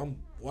I know, I'm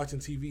watching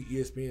TV,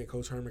 ESPN.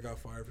 Coach Herman got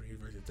fired from the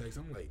University of Texas.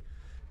 I'm like,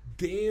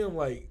 damn,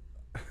 like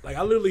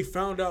I literally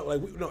found out.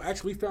 Like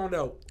we found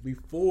out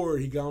before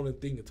he got on the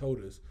thing and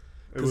told us.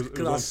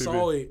 Because I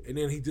saw it, and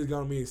then he just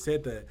got on me and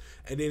said that.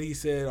 And then he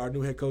said our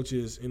new head coach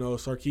is,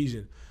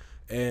 Sarkisian.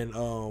 And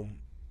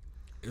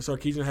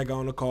Sarkisian had got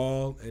on the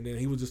call, and then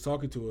he was just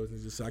talking to us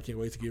and just said, I can't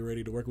wait to get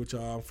ready to work with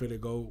y'all. I'm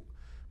finna go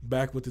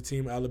back with the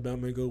team at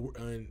Alabama and go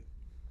and,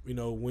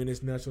 win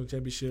this national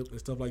championship and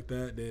stuff like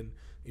that. Then,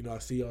 I'll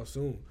see y'all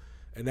soon.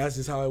 And that's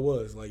just how it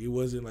was. Like, it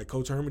wasn't like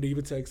Coach Herman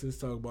even texted us,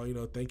 talk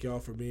about, thank y'all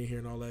for being here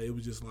and all that. It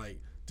was just like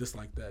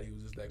that. He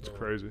was just that. It's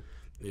crazy.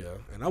 Yeah.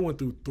 And I went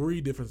through 3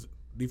 different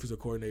defensive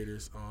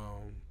coordinators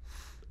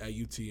at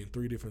UT and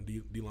 3 different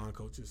D-line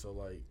coaches. So,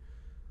 like,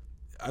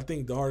 I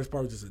think the hardest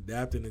part was just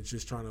adapting and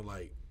just trying to,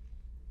 like,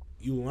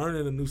 you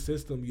learning a new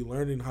system, you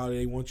learning how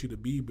they want you to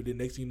be, but then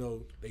next thing you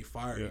know, they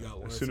fire you.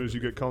 Yeah. As soon as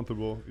you get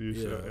comfortable,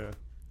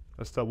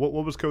 that's tough. What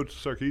was Coach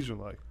Sarkisian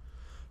like?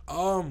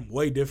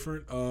 Way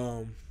different.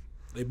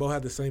 They both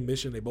had the same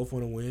mission. They both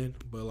want to win,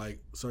 but, like,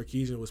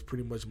 Sarkisian was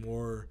pretty much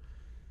more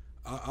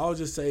I would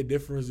just say the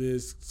difference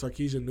is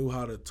Sarkisian knew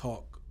how to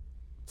talk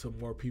to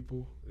more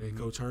people than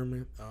Coach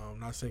Herman. I'm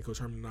not saying Coach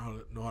Herman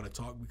know how to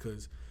talk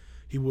because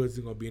he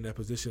wasn't going to be in that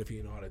position if he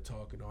didn't know how to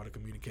talk and know how to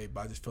communicate.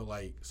 But I just felt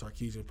like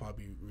Sarkisian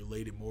probably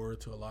related more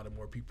to a lot of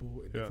more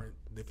people in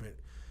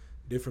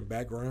different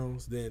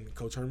backgrounds than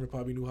Coach Herman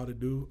probably knew how to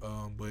do.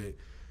 But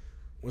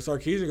when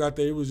Sarkisian got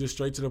there, it was just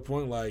straight to the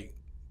point, like,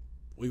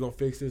 we're going to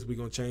fix this, we're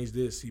going to change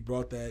this. He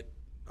brought that,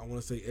 I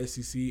want to say,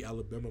 SEC,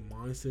 Alabama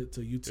mindset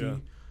to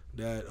UT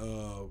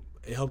that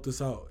it helped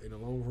us out in the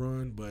long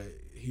run, but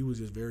he was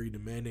just very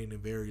demanding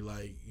and very,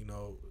 like,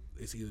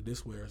 it's either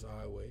this way or it's the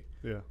highway.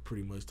 Yeah.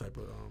 Pretty much type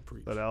of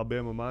preach. That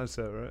Alabama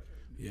mindset, right?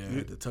 Yeah, I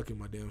had to tuck in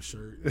my damn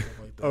shirt and stuff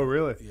like that. Oh,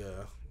 really?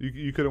 Yeah.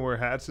 You couldn't wear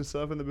hats and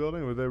stuff in the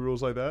building? Were there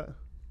rules like that?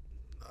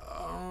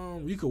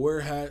 You could wear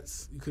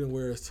hats. You couldn't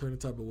wear a certain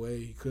type of way.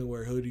 You couldn't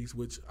wear hoodies,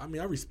 which, I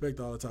mean, I respect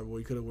all the type of way.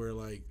 You couldn't wear,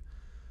 like,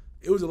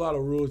 it was a lot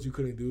of rules you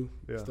couldn't do,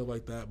 stuff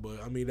like that.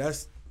 But, I mean,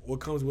 that's what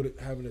comes with it,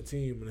 having a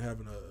team and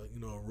having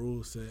a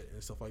rule set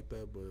and stuff like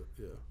that. But,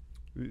 yeah.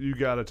 You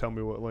got to tell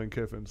me what Lane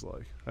Kiffin's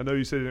like. I know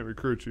you said he didn't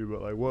recruit you,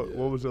 but, like, what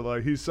was it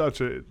like? He's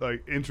such a,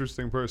 like,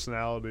 interesting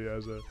personality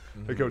as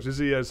a coach. Is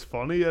he as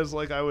funny as,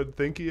 like, I would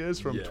think he is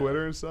from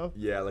Twitter and stuff?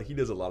 Yeah, like, he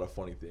does a lot of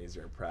funny things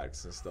during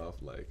practice and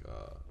stuff. Like,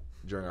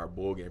 during our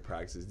bowl game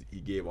practices,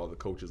 he gave all the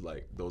coaches,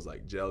 like, those,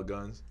 like, gel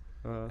guns.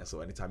 And so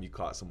anytime you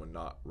caught someone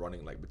not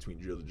running, like, between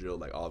drill to drill,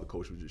 like, all the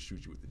coaches would just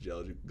shoot you with the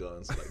gel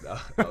guns. Like,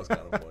 that was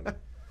kind of funny.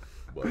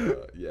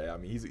 But, yeah, I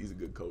mean, he's a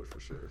good coach for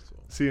sure. So.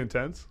 Is he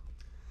intense?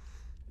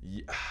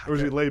 Yeah, or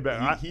is he laid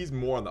back? He's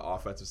more on the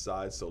offensive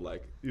side, so,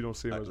 like, you don't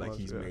see him as like much.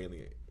 He's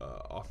mainly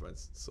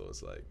offense, so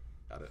it's like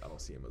I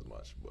don't see him as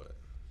much. But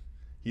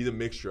he's a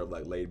mixture of,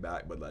 like, laid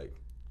back, but, like,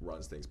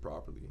 runs things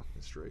properly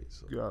and straight.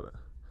 So. Got it.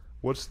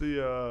 What's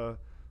the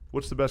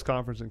best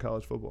conference in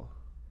college football?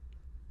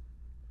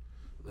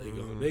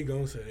 They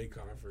gonna say a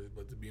conference,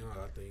 but to be honest,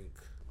 I think.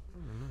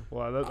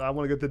 Well, I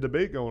want to get the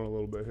debate going a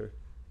little bit here.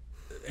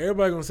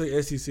 Everybody gonna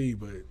say SEC,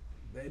 but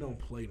They don't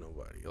play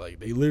nobody. Like,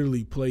 they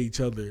literally play each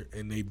other,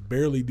 and they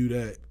barely do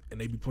that. And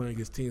they be playing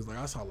against teams. Like,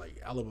 I saw,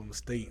 like, Alabama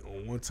State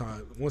on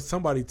one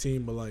somebody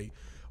team, but, like,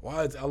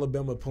 why is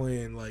Alabama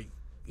playing, like,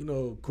 you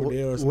know,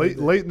 Cordell or something?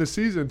 Late in the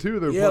season, too.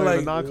 They're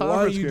playing a non-conference why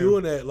are you game.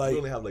 doing that? Like, We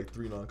only have, like,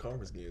 3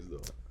 non-conference games,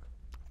 though.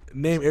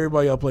 Name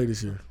everybody y'all played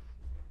this year.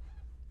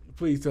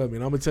 Please tell me.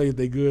 And I'm going to tell you if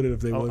they good or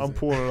if they wasn't. I'm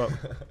pulling it up.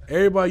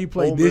 Everybody you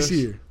played Ole this Miss.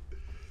 year.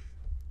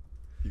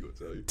 He gonna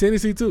tell you.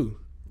 Tennessee, too.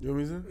 You know what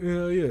I'm saying?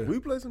 Hell yeah. We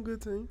play some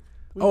good teams.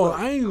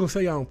 I ain't going to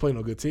say y'all don't play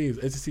no good teams.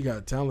 SEC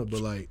got talent, but,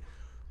 like,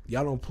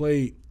 y'all don't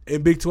play.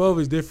 And Big 12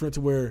 is different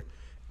to where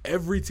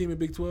every team in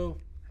Big 12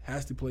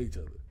 has to play each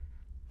other.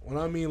 When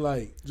I mean,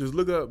 like, Just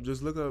look up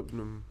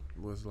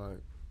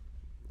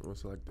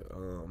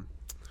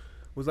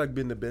what's like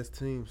been the best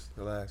teams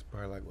the last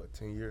probably like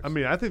 10 years. I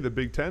mean, I think the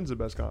Big Ten's the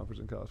best conference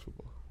in college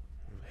football.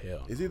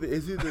 hell.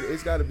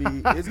 It's gotta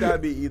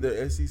be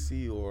either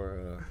SEC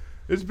or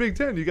It's Big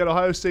Ten. You got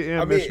Ohio State and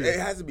I mean Michigan. it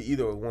has to be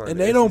either one. And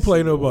they don't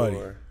play nobody.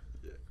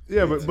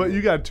 Yeah, but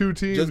you got two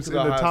teams Just in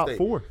the top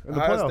four in the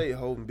Ohio playoff. State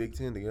holding Big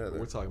Ten together.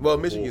 We're talking well,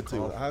 about the Michigan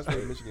whole too. Ohio conference. State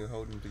and Michigan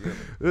holding them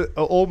together.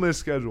 Ole Miss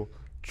schedule: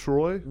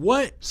 Troy,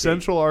 What?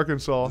 Central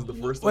Arkansas, This is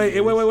the first Wait.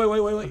 And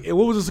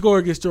what was the score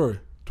against Troy?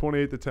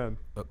 28-10.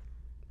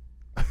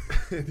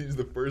 These are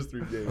the first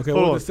 3 games. Okay,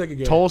 Hold what on. was the second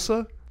game?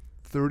 Tulsa,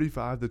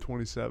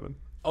 35-27.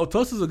 Oh,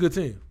 Tulsa's a good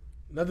team.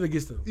 Nothing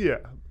against them. Yeah,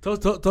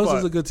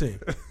 Tulsa's a good team.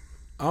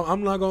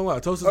 I'm not gonna lie.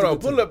 Tulsa's Hold a on,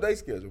 good team. pull up their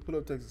schedule. Pull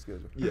up Texas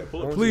schedule. Yeah,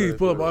 pull up. Please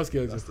pull up our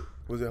schedule.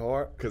 Was it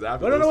hard? Because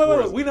after No,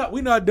 those wait. four-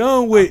 We not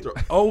done with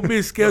Ole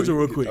Miss schedule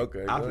real quick.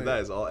 Okay. go After ahead. that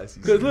is all SEC.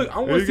 Because look, I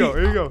here want you to go. see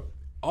Here you go.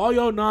 all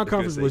y'all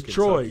non-conference say was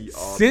Troy, Kentucky,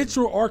 Auburn.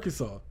 Central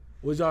Arkansas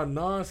was y'all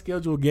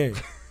non-scheduled game,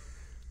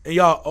 and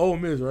y'all Ole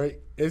Miss, right?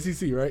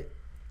 SEC, right?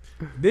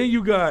 Then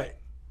you got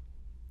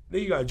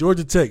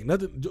Georgia Tech.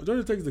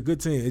 Georgia Tech is a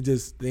good team. It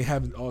just they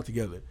have it all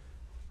together.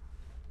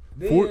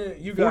 Then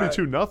you got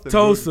 42-0.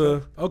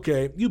 Tulsa.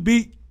 Okay, you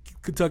beat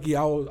Kentucky.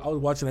 I was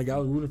watching that guy. I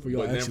was rooting for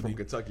y'all But then actually. from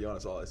Kentucky on,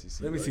 it's all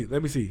SEC. Let me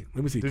right? see.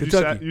 Did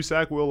Kentucky. you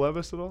sack Will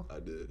Levis at all? I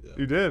did. Yeah.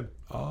 You did.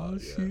 Oh Yeah,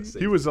 shit. safety.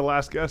 He was the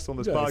last guest on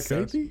this You got a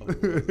podcast. safety?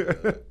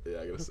 Yeah,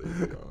 I gotta say.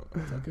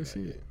 Talk your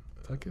shit.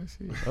 Talk your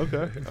shit.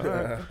 Okay. All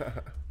right.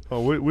 Oh,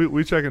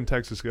 we checking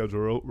Texas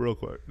schedule real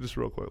quick. Just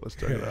real quick. Let's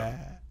check it out.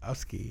 I'm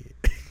scared.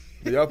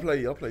 Did y'all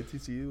play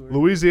TCU? Right?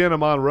 Louisiana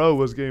Monroe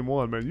was game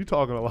 1, man. You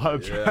talking a lot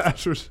of Yeah.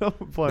 trash or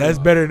something playing. That's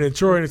better than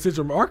Troy and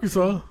Central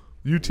Arkansas.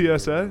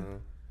 UTSA.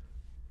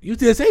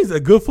 UTSA is a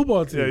good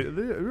football Yeah, team.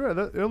 you're right.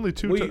 That, only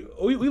two.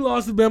 We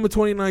lost to Bama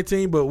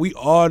 2019, but we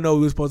all know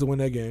we were supposed to win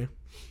that game.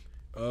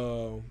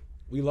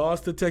 We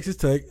lost to Texas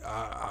Tech.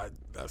 I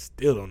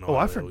still don't know. Oh, how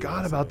I the hell we forgot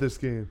lost about that. this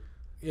game.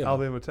 Yeah.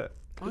 Alabama Tech.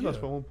 Oh, We lost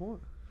yeah. by 1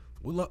 point.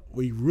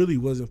 We really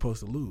wasn't supposed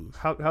to lose.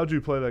 How'd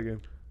you play that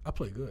game? I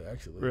played good,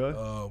 actually. Really?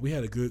 We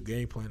had a good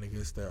game plan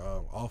against their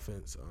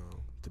offense.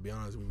 To be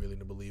honest, we really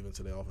didn't believe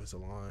into their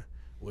offensive line,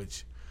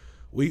 which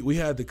we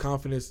had the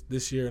confidence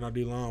this year in our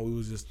D-line.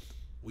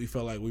 We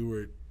felt like we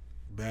were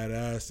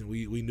badass, and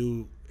we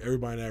knew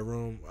everybody in that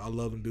room. I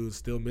love them dudes,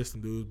 still miss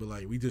them dudes, but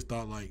like we just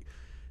thought like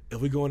if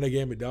we go in that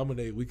game and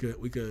dominate, we could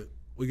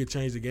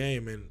change the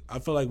game, and I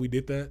feel like we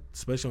did that,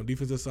 especially on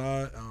defensive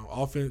side.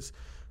 Offense,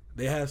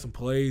 they had some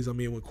plays. I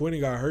mean, when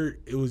Quentin got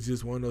hurt, it was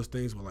just one of those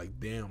things where like,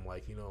 damn,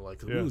 like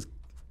 'cause Yeah.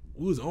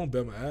 we was on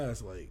Bama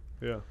ass, like,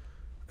 Yeah.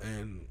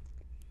 and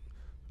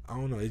I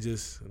don't know, they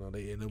just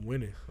they end up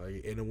winning, like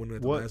ended up winning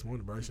at the What- last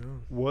moment, Bryce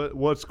Young.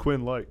 What's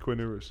Quinn like? Quinn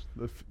Ewers,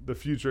 the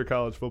future of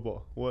college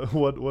football. What's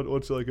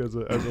he like as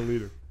a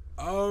leader?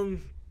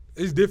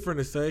 It's different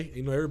to say.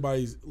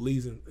 Everybody's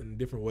leads in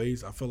different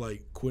ways. I feel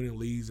like Quentin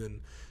leads,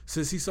 and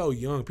since he's so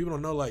young, people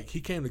don't know, like, he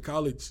came to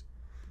college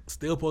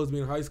still supposed to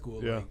be in high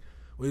school. Yeah. Like,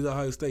 when he was at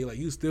Ohio State, like,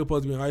 he was still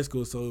supposed to be in high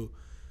school. So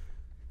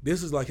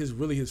this is like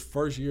his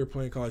first year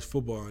playing college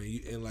football,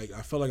 and like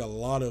I felt like a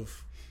lot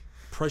of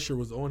pressure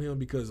was on him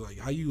because like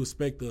how you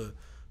expect the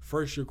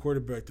first year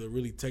quarterback to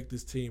really take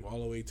this team all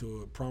the way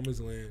to a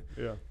promised land.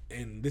 Yeah.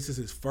 And this is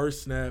his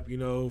first snap,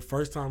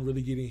 first time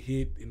really getting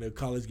hit in the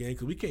college game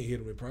because we can't hit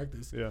him in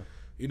practice. Yeah.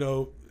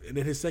 And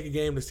then his second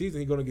game of the season,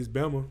 he's going against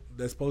Bama.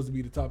 That's supposed to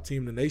be the top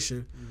team in the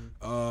nation.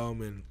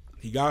 Mm-hmm. And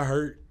he got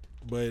hurt.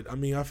 But, I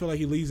mean, I feel like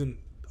he leads in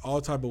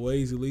all type of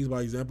ways. He leads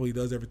by example. He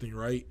does everything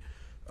right.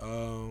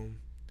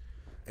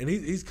 And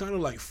he's kind of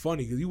like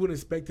funny because you wouldn't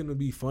expect him to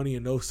be funny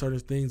and know certain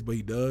things, but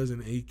he does.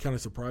 And he kind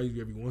of surprises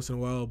you every once in a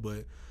while.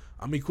 But,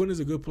 I mean, Quinn is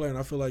a good player, and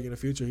I feel like in the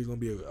future he's going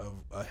to be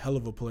a hell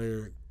of a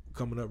player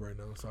coming up right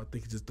now. So I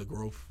think it's just the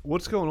growth.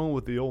 What's going on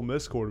with the Ole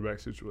Miss quarterback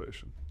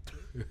situation?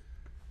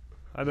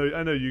 I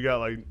know you got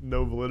like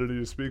no validity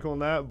to speak on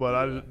that, but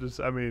I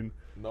mean,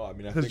 I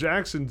because think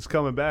Jackson's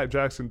coming back,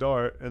 Jackson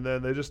Dart, and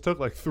then they just took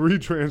like 3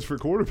 transfer I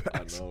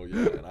quarterbacks. know,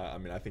 yeah,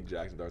 and I think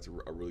Jackson Dart's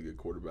a really good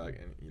quarterback,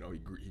 and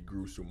he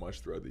grew so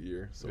much throughout the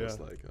year, so Yeah. it's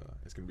like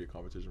it's gonna be a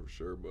competition for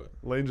sure. But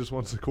Lane just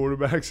wants the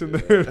quarterbacks in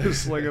Yeah. there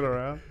just slinging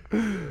around.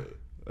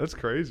 That's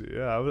crazy.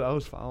 Yeah, I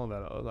was following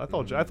that.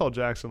 I thought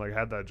Jackson like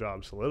had that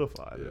job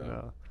solidified. Yeah. And, I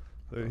thought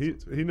so, too.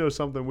 he knows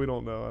something we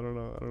don't know. I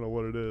don't know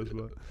what it is,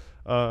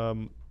 but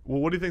Well,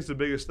 what do you think is the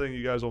biggest thing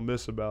you guys will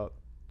miss about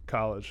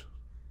college?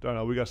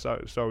 Darnell, we got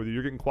to start with you.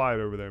 You're getting quiet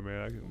over there,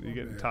 man. You're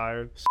getting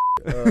tired.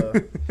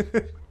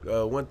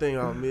 One thing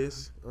I'll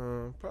miss,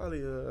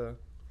 probably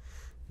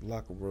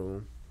locker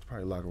room.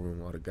 Probably locker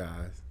room, all the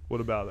guys.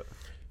 What about it?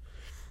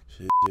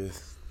 Shit,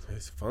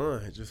 it's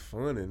fun. It's just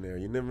fun in there.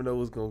 You never know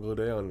what's gonna go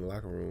down in the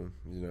locker room.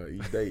 You know,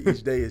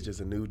 each day is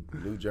just a new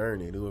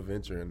journey, a new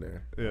adventure in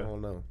there. Yeah. I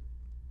don't know.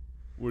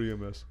 What do you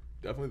miss?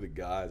 Definitely the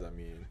guys. I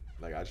mean,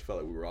 like, I just felt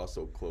like we were all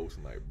so close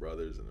and like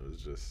brothers, and it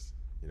was just,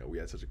 you know, we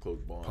had such a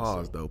close bond.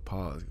 Pause.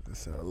 That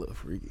sound a little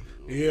freaky.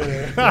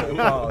 Yeah.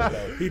 Pause,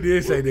 though. He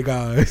did say the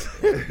guys.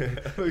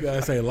 You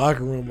gotta say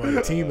locker room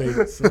or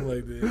teammates, something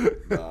like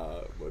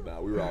that.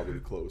 But we were all really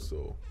close.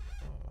 So,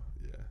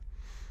 yeah.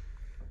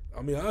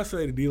 I mean, I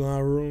say the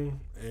D-line room,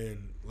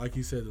 and like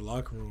you said, the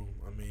locker room.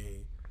 I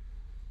mean,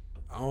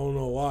 I don't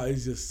know why.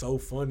 It's just so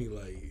funny.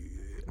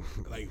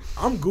 Like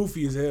I'm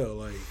goofy as hell.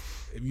 Like,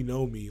 if you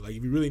know me, like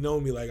if you really know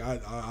me, like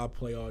I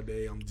play all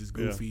day. I'm just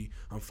goofy. Yeah.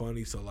 I'm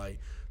funny. So like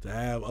to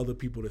have other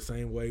people the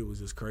same way was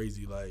just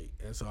crazy. Like,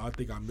 and so I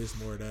think I miss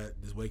more of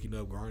that. Just waking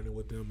up, grinding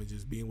with them, and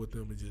just being with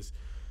them, and just,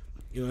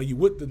 you know, you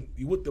with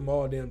them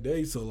all damn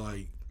day. So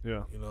like,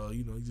 yeah,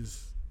 you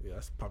just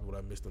that's probably what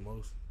I miss the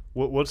most.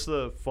 What's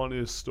the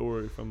funniest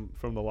story from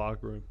the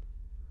locker room?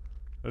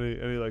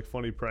 Any like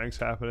funny pranks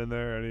happen in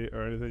there?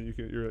 Or anything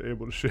you're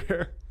able to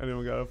share?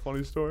 Anyone got a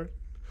funny story?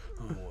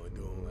 I don't want to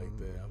do them like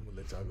that. I'm gonna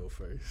let y'all go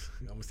first.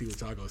 I'm gonna see what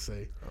y'all gonna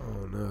say. I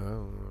don't know. I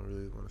don't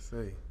really want to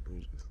say.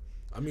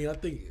 I mean, I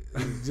think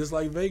it's just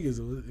like Vegas.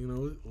 You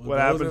know, what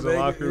happens in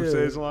locker room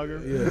stays in locker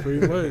room. Yeah,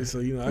 pretty much. So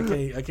you know,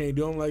 I can't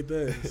do them like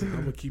that. So I'm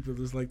gonna keep it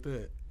just like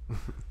that.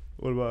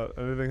 What about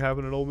anything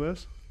happen at Ole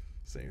Miss?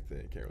 Same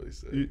thing. Can't really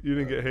say. You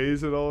didn't get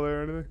hazed at all there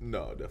or anything?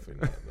 No,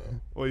 definitely not. No.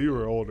 Well, you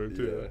were older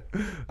too.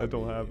 Yeah. That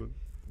don't happen.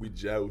 We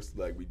joust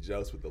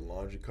with the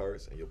laundry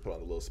carts, and you'll put on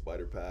the little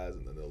spider pads,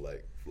 and then they'll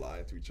like fly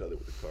into each other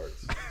with the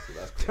carts. So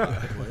that's cool.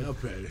 Boy, I'm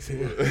bad as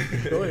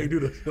hell. Don't ain't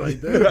do this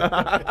like that.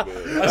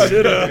 I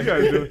should have. You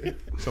guys doing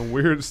some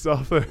weird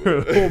stuff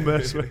there. Whole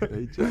mess, man.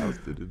 They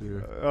jousted it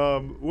there.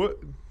 What?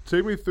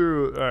 Take me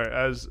through. All right,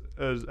 as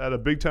at a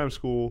big time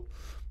school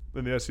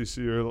in the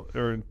SEC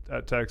or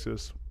at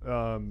Texas.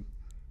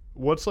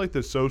 What's like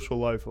the social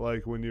life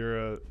like when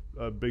you're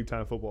a big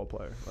time football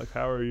player? Like,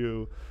 how do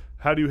you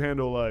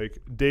handle like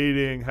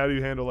dating? How do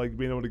you handle like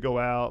being able to go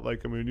out?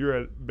 Like, I mean, you're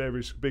at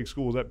very big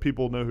schools that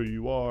people know who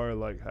you are.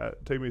 Like,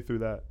 take me through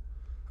that.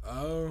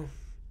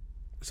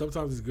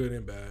 Sometimes it's good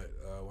and bad.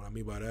 What I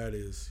mean by that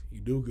is you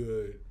do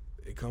good,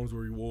 it comes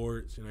with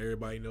rewards. You know,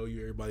 everybody know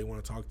you. Everybody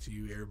want to talk to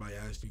you. Everybody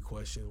asks you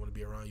questions, want to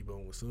be around you. But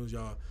as soon as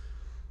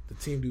the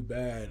team do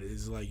bad,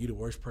 it's like you the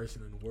worst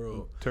person in the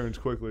world. Turns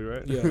quickly,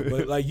 right? Yeah,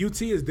 but like UT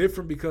is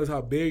different because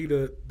how big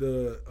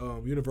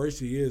the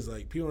university is.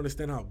 Like people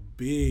understand how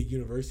big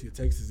University of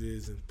Texas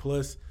is, and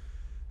plus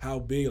how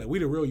big. Like we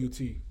the real UT.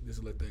 Just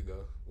to let that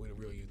go. We the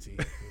real UT. You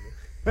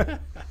know?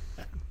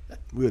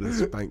 We'd have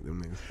spanked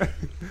them niggas.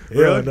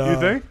 Really? You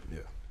think? Yeah.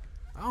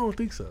 I don't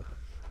think so.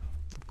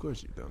 Of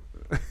course you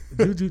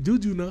don't.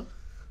 Juju know.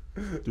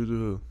 Juju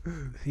who?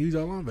 He was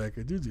our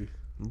linebacker. Juju.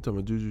 You talking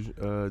about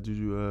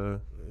Juju?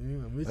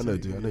 Yeah, I know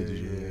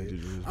Juju.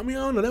 Juju. I mean,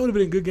 I don't know. That would have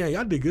been a good game.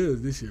 Y'all did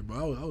good this year,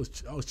 bro. I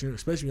was cheering,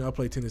 especially when y'all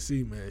played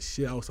Tennessee, man.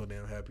 Shit, I was so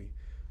damn happy.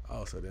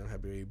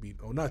 When you beat,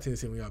 not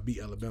Tennessee, when y'all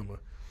beat Alabama.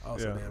 I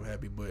was so damn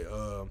happy. But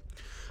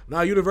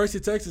now University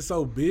of Texas is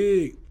so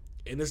big,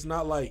 and it's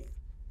not like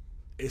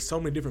it's so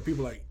many different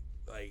people. Like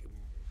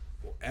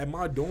at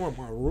my dorm,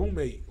 my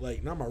roommate,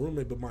 like not my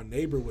roommate, but my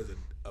neighbor was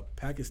a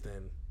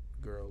Pakistan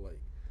girl.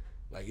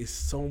 Like it's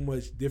so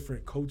much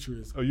different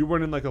cultures. Oh, you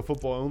weren't in like a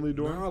football only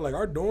dorm? No, like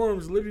our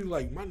dorms literally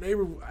like my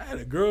neighbor. I had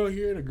a girl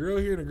here and a girl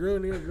here and a girl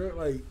there. And a girl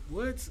like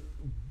what?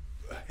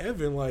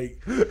 Heaven,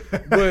 like.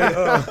 But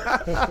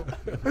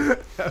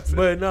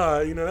but nah,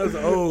 you know that was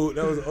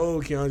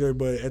old Keondre.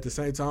 But at the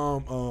same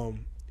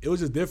time, it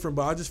was just different.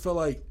 But I just felt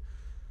like,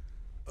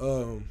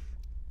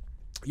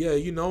 yeah,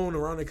 you know,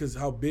 around it because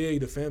how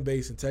big the fan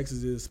base in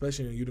Texas is,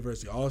 especially in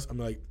University of Austin. I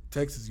mean, like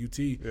Texas UT.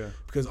 Yeah.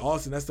 Because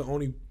Austin, that's the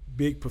only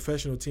big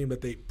professional team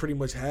that they pretty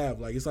much have.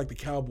 Like it's like the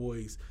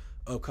Cowboys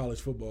of college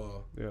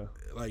football. Yeah.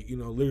 Like, you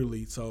know,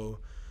 literally. So,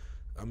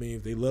 I mean,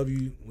 if they love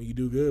you when you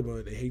do good,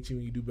 but they hate you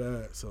when you do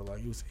bad. So,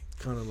 like, it was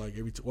kind of like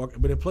every walk.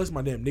 But then plus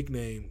my damn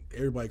nickname,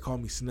 everybody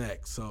called me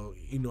Snack. So,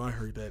 you know, I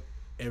heard that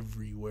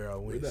everywhere I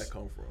went. Where'd that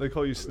come from? They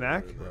call you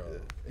Snack? Bro,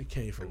 it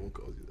came from. Everyone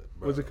calls you that.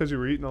 Bro. Was it because you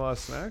were eating a lot of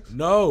snacks?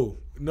 No.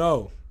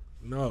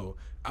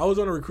 I was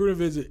on a recruiting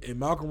visit, and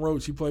Malcolm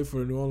Roach, he played for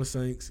the New Orleans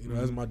Saints. You know,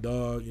 that's my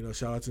dog. You know,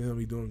 shout out to him.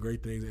 He's doing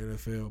great things in the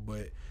NFL.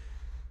 But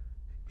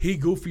he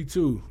goofy,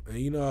 too. And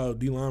you know how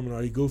D linemen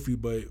are. He goofy.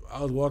 But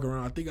I was walking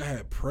around. I think I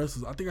had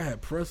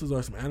pretzels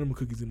or some animal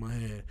cookies in my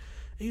hand. And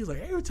he was like,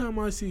 every time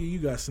I see you, you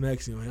got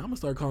snacks in your hand. I'm going to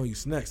start calling you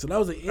Snacks. So that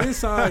was an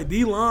inside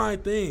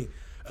D-line thing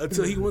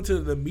until he went to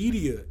the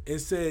media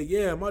and said,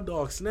 yeah, my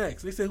dog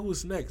Snacks. They said, who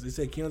was Snacks? They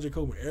said Keondre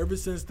Coburn. Ever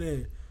since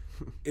then,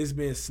 it's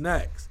been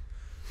Snacks.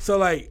 So,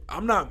 like,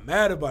 I'm not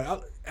mad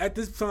about it. At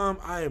this time,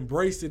 I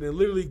embraced it and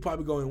literally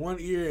probably go in one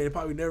ear and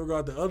probably never go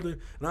out the other.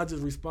 And I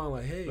just respond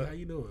like, hey, how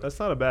you doing? That's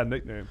not a bad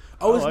nickname.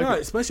 Oh, I it's like not.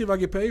 it. Especially if I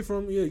get paid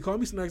from, you call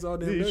me Snacks all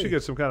damn You day. should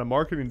get some kind of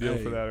marketing deal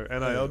Hey, for that or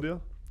NIL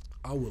deal.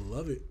 I would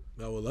love it.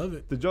 I would love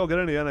it. Did y'all get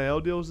any NIL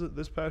deals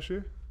this past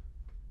year?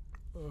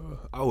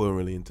 I wasn't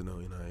really into no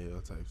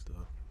NIL type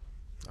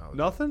stuff.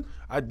 Nothing?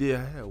 I did.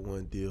 I had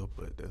one deal,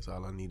 but that's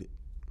all I needed.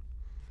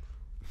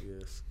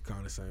 Yes, kind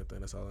of the same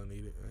thing. That's all I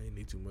needed. I ain't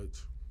need too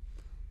much.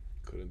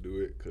 Couldn't do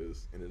it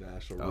because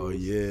international Oh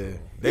rules. yeah, so.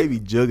 they be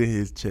jugging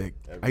his check.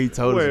 He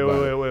told us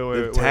about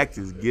it. The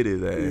taxes get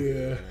his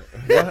ass.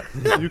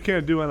 Yeah. You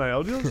can't do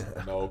NIL deals?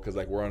 No, because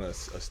like we're on a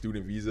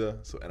student visa,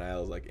 so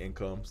NIL is like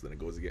income. So then it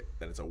goes to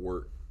then it's a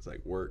work. It's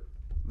like work.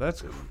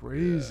 That's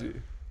crazy.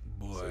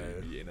 Boy, So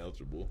you'd be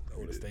ineligible. I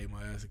would have stayed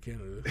my ass in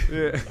Canada.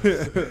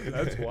 Yeah,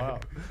 that's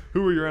wild.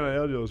 Who were your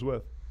NIL deals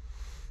with?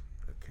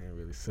 I can't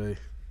really say.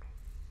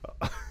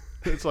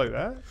 It's like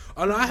that.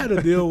 Oh no, I had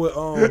a deal with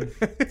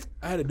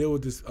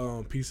this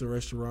pizza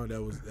restaurant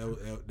that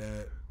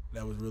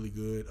was really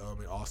good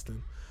in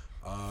Austin.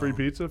 Free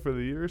pizza for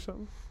the year or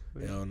something?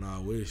 Hell no, I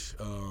wish.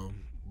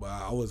 But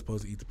I wasn't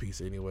supposed to eat the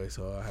pizza anyway,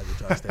 so I had to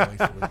try to stay away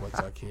from it as much as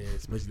I can,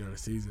 especially during the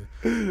season.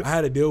 I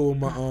had a deal with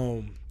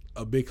my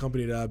a big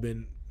company that I've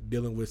been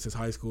dealing with since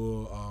high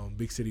school,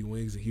 Big City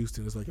Wings in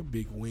Houston. It's like a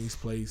big wings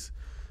place.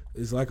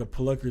 It's like a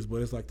Pluckers,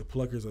 but it's like the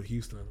Pluckers of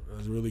Houston.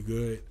 It's really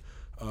good.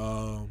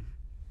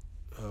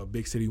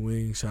 Big City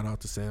Wings, shout out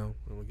to Sam.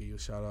 I'm gonna give you a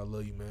shout out. I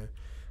love you, man.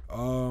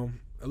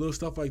 A little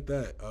stuff like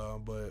that.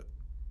 But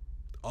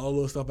all the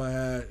little stuff I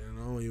had, and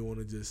I don't even want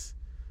to just,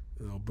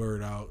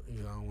 bird out.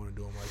 I don't want to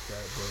do them like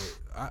that.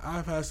 But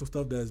I've had some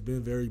stuff that's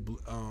been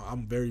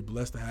I'm very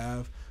blessed to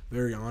have,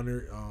 very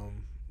honored.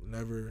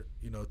 Never,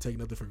 take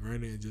nothing for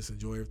granted and just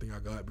enjoy everything I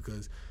got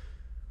because,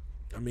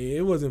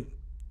 it wasn't.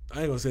 I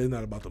ain't gonna say it's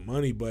not about the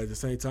money, but at the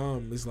same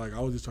time, it's like I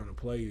was just trying to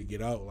play to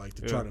get out, like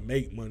to try to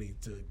make money,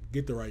 to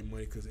get the right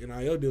money, because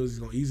NIL deals is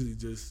gonna easily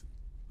just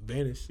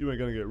vanish. You ain't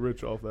gonna get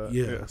rich off that.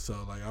 Yeah. So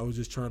like I was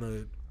just trying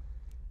to.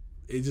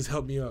 It just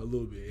helped me out a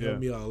little bit. It helped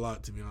me out a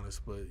lot, to be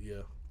honest. But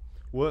yeah.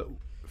 What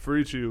for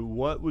each of you?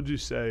 What would you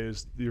say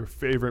is your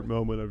favorite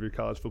moment of your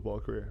college football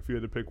career, if you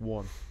had to pick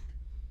one?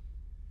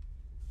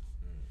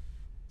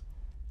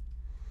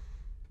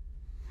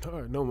 All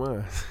right, no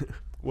mind.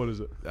 What is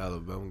it? The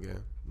Alabama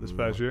game. This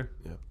past year?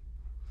 Yeah.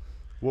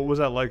 What was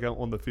that like out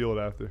on the field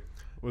after?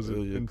 Was it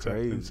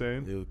crazy.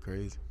 insane? It was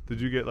crazy.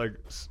 Did you get like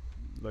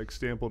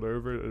stampled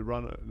over?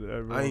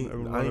 I ain't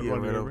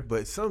run over.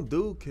 But some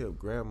dude kept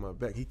grabbing my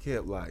back. He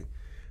kept like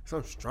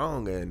some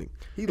strong ass nigga.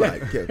 He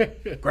like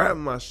kept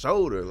grabbing my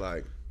shoulder.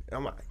 Like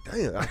I'm like,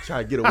 damn. I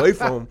try to get away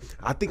from him.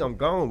 I think I'm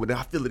gone, but then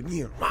I feel it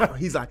again.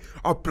 He's like,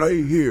 I'll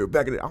play here.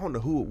 Back in it. I don't know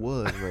who it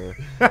was, man.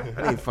 I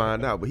didn't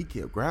find out, but he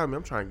kept grabbing me.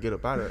 I'm trying to get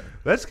up out of there.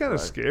 That's kind of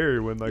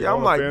scary when like yeah, all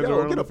I'm the like, fans yo,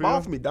 are get on up the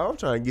off field. me, dog. I'm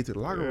trying to get to the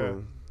locker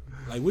room.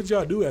 Like, what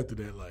y'all do after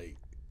that? Like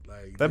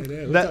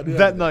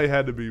that night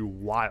had to be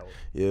wild.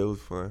 Yeah, it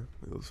was fun.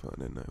 It was fun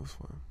that night. It was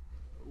fun.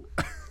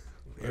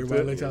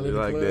 Everybody let y'all in the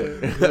Like club.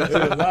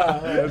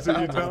 That's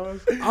what you tell us?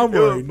 I'm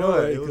already know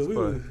fun. it. It was 'cause we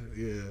fun.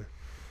 yeah.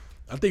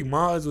 I think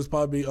mine was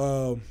probably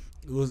it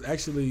was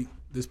actually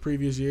this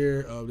previous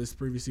year, this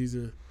previous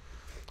season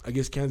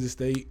against Kansas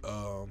State.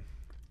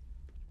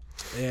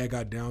 They had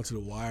got down to the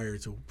wire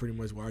to pretty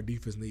much where our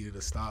defense needed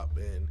to stop.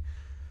 And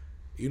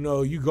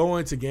you go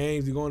into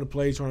games, you go into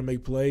plays trying to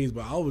make plays,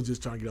 but I was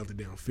just trying to get out the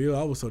damn field.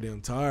 I was so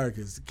damn tired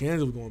because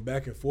Kansas was going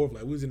back and forth.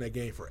 Like we was in that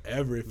game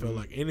forever. It felt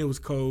like, and it was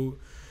cold.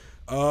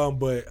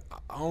 But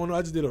I don't know.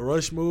 I just did a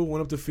rush move,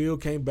 went up the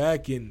field, came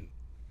back, and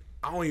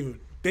I don't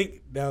even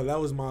think that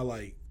was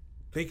my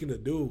thinking to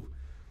do.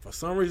 For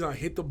some reason, I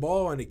hit the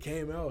ball and it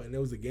came out, and it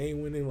was a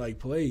game-winning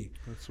play.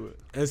 That's what.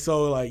 And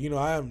so I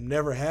have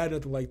never had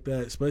nothing like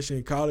that, especially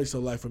in college.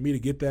 So for me to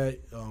get that,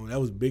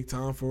 that was big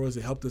time for us.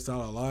 It helped us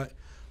out a lot,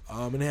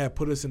 and it had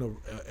put us in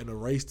a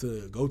race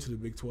to go to the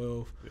Big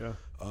 12. Yeah.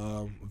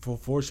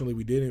 Fortunately,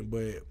 we didn't,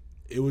 but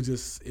it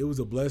was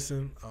a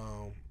blessing.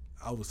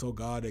 I was so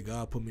glad that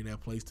God put me in that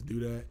place to do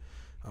that.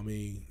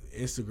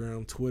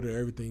 Instagram, Twitter,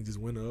 everything just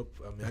went up.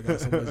 I got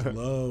so much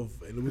love,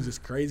 and it was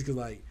just crazy because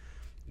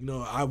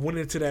I went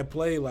into that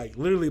play,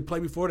 literally the play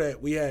before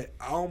that,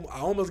 I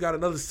almost got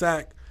another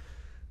sack.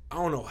 I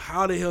don't know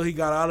how the hell he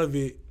got out of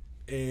it,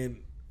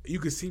 and you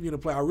could see me in the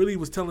play. I really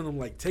was telling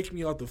him, take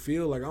me off the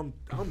field.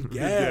 I'm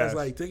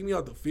gassed. Take me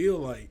off the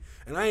field.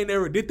 And I ain't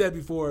never did that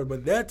before,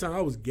 but that time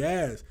I was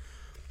gassed.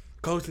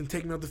 Coach didn't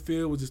take me off the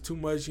field, was just too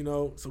much,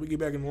 So we get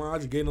back in the line,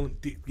 just get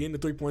in the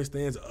 3-point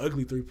stands,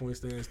 ugly 3-point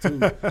stands too.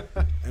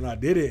 And I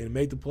did it and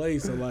made the play.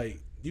 So,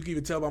 you can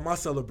even tell by my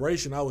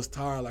celebration, I was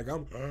tired.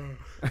 I'm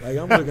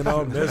looking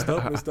all messed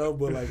up and stuff.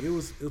 But it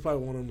was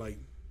probably one of them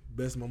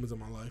best moments of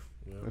my life.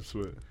 Yeah. That's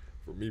sweet.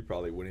 For me,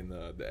 probably winning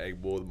the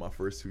Egg Bowl my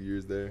first 2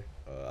 years there.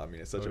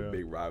 It's such a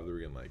big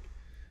rivalry, and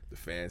the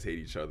fans hate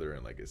each other,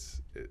 and like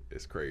it's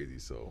crazy.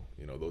 So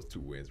those 2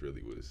 wins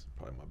really was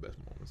probably my best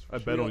moments. I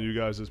bet on you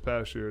guys this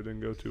past year. It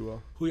didn't go too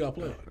well. Who y'all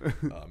playing?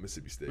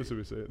 Mississippi State.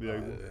 Mississippi State. Yeah.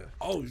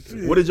 Oh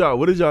shit. What did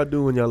y'all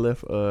do when y'all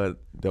left that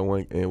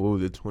one? And what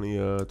was it?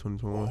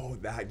 2021. Oh,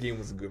 that game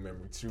was a good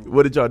memory too.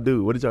 What did y'all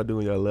do? What did y'all do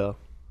when y'all left?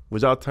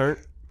 Was y'all turned?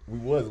 We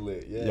was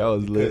lit, yeah. Y'all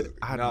was lit.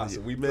 So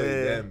we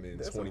played them in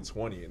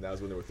 2020, and that was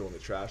when they were throwing the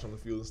trash on the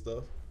field and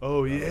stuff.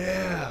 Oh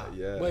yeah.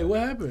 Yeah. Wait, what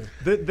happened?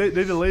 They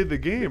delayed the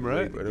game,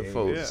 right? Bro, them game,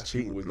 folks yeah.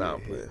 cheating. Was Nah, I'm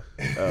getting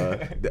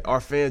playing.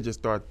 Our fans just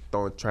start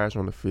throwing trash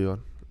on the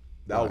field.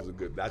 That was a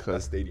good.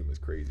 That stadium is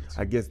crazy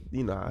too. I guess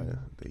how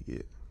they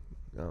get.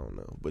 I don't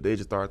know, but they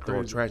just started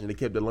throwing trash and they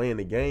kept delaying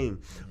the game.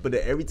 But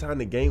then every time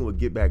the game would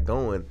get back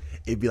going,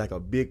 it'd be like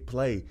a big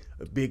play.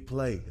 But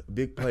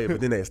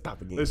then they'd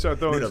stop again. They start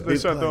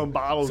throwing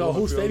bottles. So on the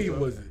whose field, stadium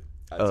so. was it?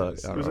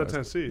 It was at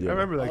Tennessee. Yeah. I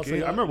remember that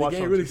game. So I remember the watching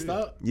game on really TV.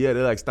 stopped. Yeah,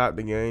 they stopped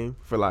the game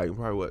for probably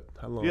what?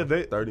 How long? Yeah,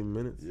 30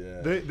 minutes. Yeah.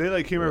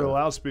 They came over the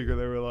loudspeaker.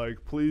 They were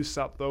like, "Please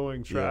stop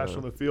throwing trash Yeah.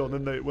 on the field."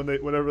 And then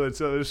whenever they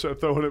said, they just started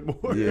throwing it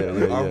more.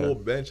 Yeah. Our whole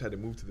bench had to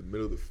move to the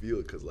middle of the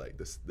field because like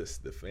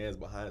the fans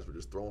behind us were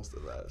just throwing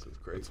stuff at us. It was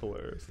crazy. It's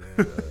hilarious.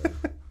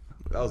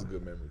 That was a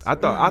good memory. Too. I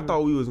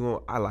thought we was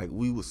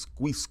going.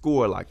 We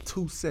scored like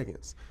 2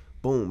 seconds,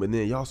 boom, and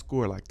then y'all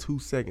score like 2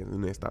 seconds,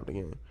 and then stop the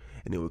game,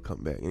 and then we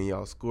come back, and then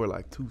y'all score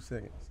like 2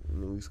 seconds,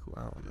 and then we score.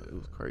 I don't know. It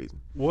was crazy.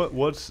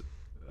 What's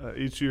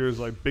each year's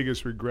like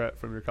biggest regret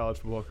from your college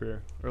football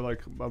career, or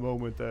like a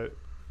moment that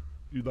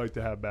you'd like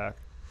to have back?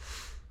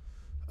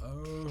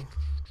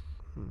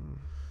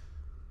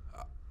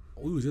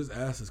 We was just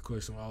asked this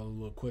question, all the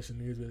little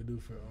questionnaires that they do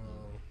for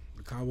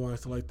the combine and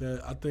stuff like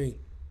that. I think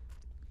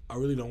I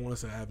really don't want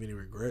us to have any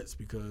regrets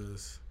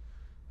because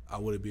I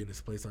wouldn't be in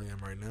this place I am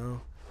right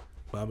now.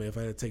 But I mean, if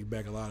I had to take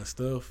back a lot of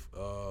stuff,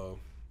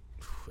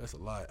 that's a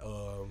lot.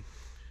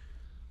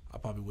 I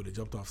probably would have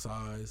jumped off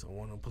sides on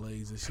one of the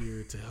plays this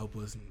year to help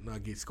us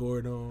not get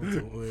scored on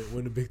to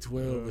win the Big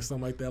 12 or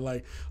something like that.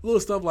 Like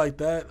little stuff like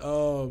that.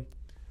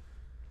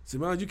 So,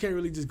 man, you can't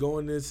really just go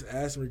in this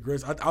asking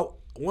regrets.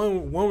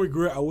 One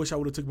regret, I wish I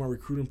would have took my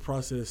recruiting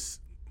process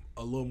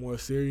a little more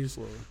serious.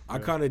 I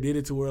kind of did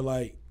it to where,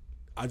 like,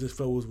 I just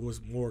felt it was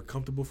more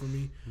comfortable for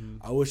me.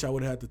 I wish I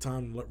would have had the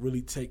time to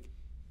really take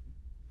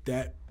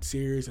that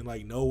serious and,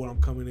 like, know what I'm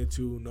coming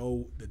into,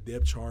 know the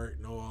depth chart,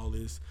 know all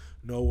this,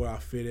 know where I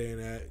fit in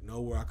at,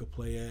 know where I could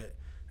play at,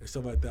 and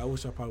stuff like that. I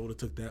wish I probably would have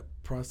took that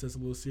process a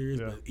little serious.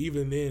 But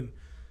even then,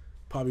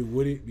 probably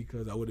wouldn't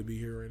because I wouldn't be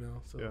here right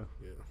now. So,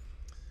 yeah.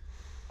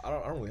 I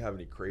don't really have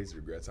any crazy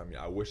regrets. I mean,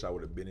 I wish I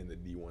would have been in the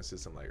D1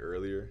 system like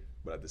earlier,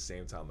 but at the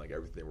same time, like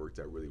everything worked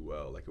out really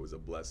well. Like it was a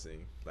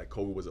blessing. Like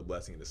COVID was a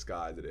blessing in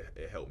disguise that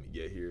it helped me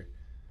get here.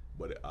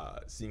 But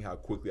seeing how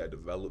quickly I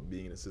developed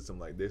being in a system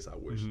like this, I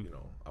wish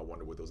I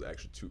wonder what those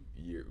extra 2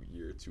 years,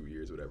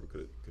 whatever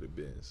could have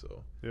been.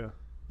 So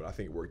but I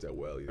think it worked out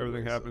well.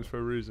 Everything happens for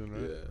a reason,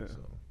 right?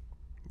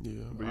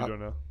 Yeah, but you don't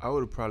know. I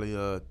would have probably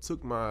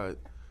took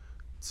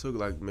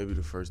like maybe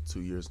the first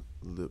 2 years,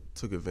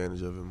 took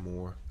advantage of it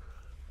more.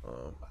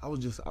 I was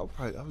just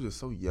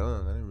so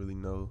young. I didn't really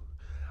know.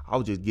 I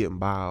was just getting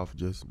by off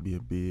just being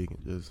big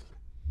and just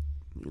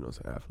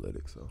say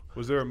athletic. So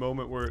was there a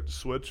moment where it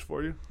switched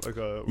for you? Like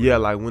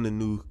like when the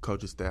new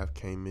coaching staff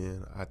came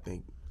in, I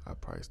think I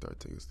probably started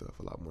taking stuff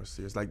a lot more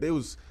serious. Like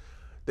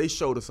they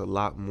showed us a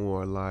lot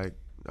more, like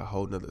a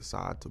whole nother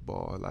side to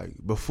ball. Like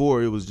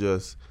before, it was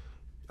just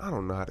I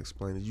don't know how to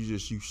explain it. You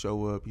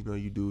show up, you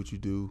do what you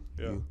do.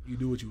 Yeah. You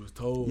do what you was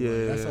told. Yeah.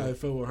 Like, that's how it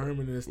felt with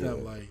Herman and stuff.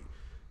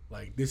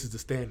 Like this is the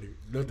standard,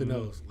 nothing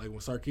else. Like when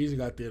Sarkisian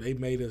got there, they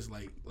made us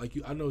like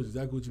you. I know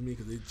exactly what you mean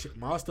because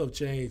my stuff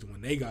changed when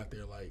they got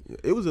there. Like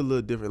it was a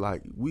little different.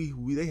 Like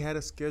they had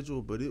a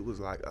schedule, but it was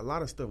like a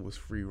lot of stuff was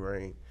free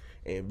reign.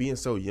 And being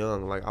so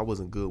young, like I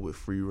wasn't good with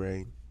free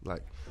reign.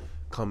 Like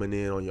coming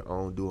in on your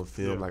own, doing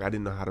film. Like I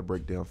didn't know how to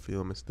break down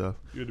film and stuff.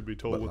 You had to be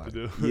told what to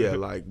do. Yeah,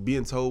 like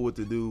being told what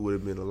to do would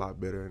have been a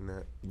lot better than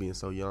that. Being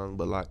so young,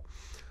 but like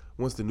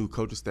once the new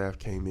coaching staff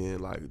came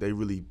in, like they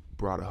really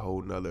brought a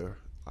whole nother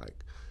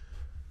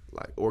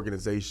like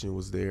organization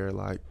was there,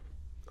 like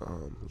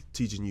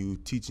teaching you.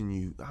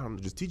 I don't know,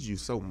 just teaching you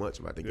so much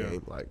about the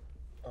game. Like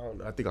I don't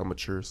know. I think I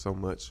matured so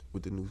much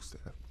with the new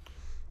staff.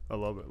 I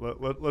love it.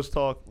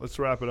 Let's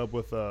wrap it up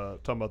with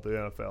talking about the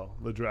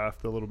NFL, the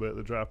draft a little bit,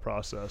 the draft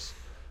process.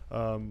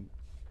 But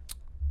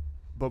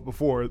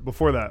before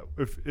that,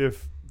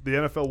 if the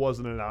NFL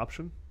wasn't an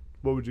option,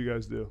 what would you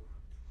guys do?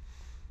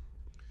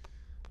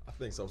 I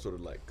think some sort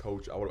of like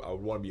coach. I would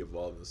want to be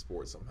involved in the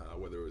sport somehow,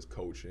 whether it was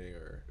coaching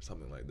or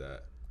something like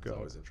that. It's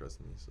always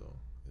interested me. So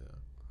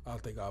yeah. I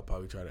think I'll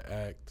probably try to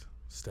act,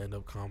 stand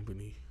up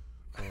comedy.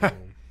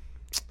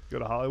 Go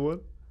to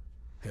Hollywood?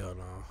 Hell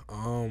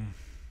no.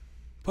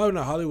 Probably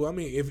not Hollywood. I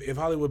mean, if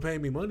Hollywood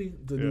paid me money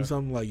to do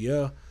something, like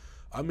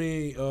I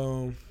mean,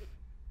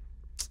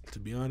 to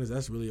be honest,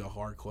 that's really a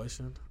hard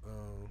question.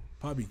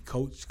 Probably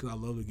coach because I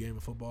love the game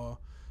of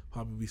football.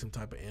 probably be some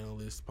type of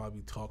analyst,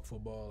 probably talk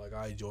football. Like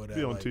I enjoy that.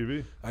 Be on like,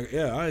 TV.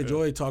 I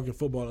enjoy talking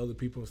football to other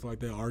people and stuff like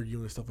that,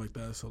 arguing and stuff like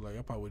that. So like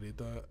I probably did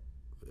that.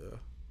 Yeah.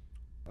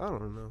 I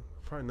don't know.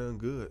 Probably nothing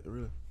good,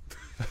 really.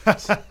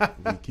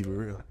 We keep it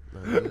real.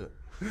 Nothing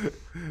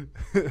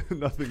good.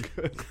 Nothing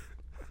good.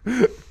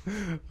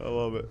 I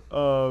love it.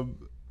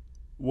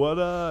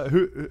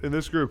 Who in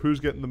this group? Who's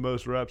getting the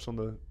most reps on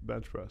the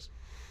bench press?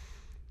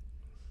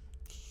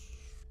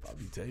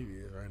 Probably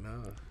Tavius right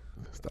now.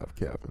 Stop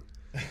capping.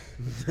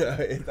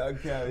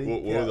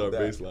 What was our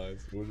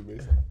baselines? What was your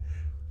baseline?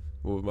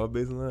 What was my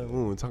baseline?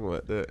 We weren't talking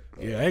about that.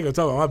 Yeah, I ain't gonna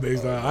talk about my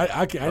baseline.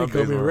 I didn't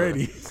come in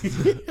ready.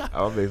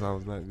 Our baseline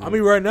was not good. I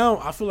mean, right now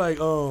I feel like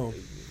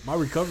my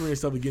recovery and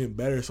stuff is getting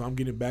better, so I'm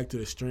getting back to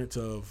the strength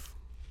of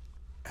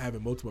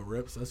having multiple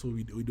reps. That's what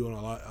we doing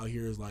a lot out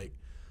here. Is like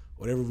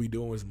whatever we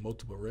doing is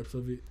multiple reps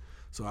of it.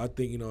 So I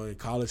think in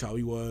college how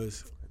we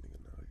was.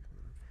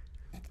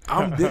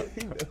 How much weight?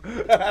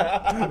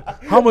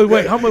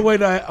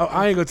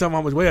 I ain't gonna tell him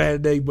how much weight I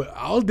had today, but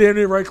I was down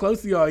there right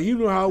close to y'all. You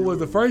know how it was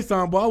the first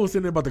time, but I was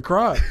sitting there about to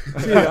cry.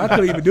 Shit, I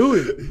couldn't even do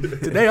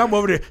it. Today I'm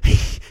over there.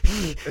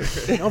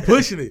 I'm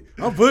pushing it.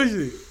 I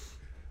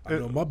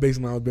know my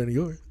baseline was better than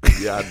yours.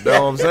 Yeah, I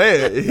know what I'm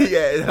saying.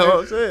 Yeah, you know what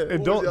I'm saying.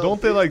 And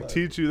don't they like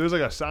teach you? There's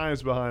like a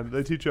science behind it.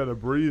 They teach you how to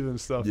breathe and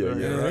stuff. Yeah, there,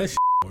 yeah. right? That shit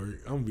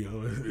hurt. I'm gonna be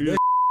honest. That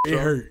it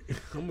hurt.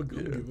 I'm gonna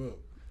give up.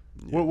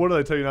 What do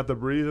they tell you not to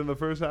breathe in the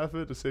first half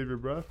of it to save your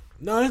breath?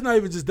 No, it's not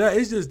even just that.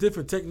 It's just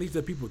different techniques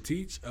that people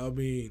teach. I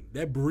mean,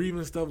 that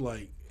breathing stuff,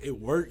 like,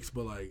 it works,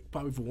 but, like,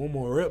 probably for one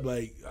more rep,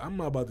 like, I'm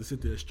not about to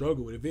sit there and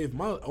struggle with it. If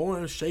my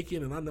arm's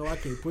shaking and I know I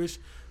can't push,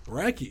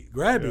 rack it,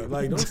 grab it.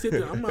 Like, don't sit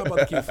there. I'm not about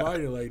to keep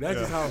fighting. Like,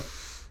 that's just how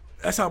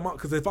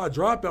because if I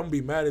drop it, I'm going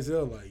to be mad as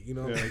hell. Like,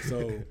 like,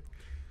 so,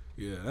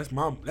 yeah, that's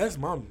my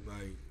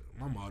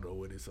motto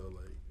with it. So,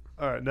 like.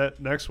 All right,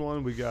 next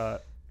one we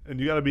got, and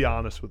you got to be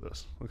honest with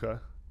this, okay?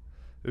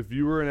 If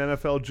you were an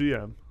NFL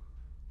GM,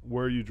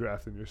 where are you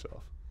drafting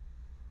yourself?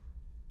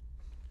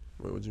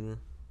 Wait, what you mean?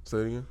 Say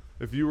it again.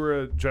 If you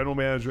were a general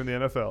manager in the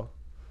NFL,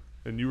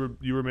 and you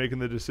were making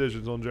the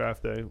decisions on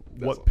draft day,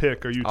 what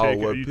pick are you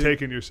taking? Are you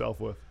taking yourself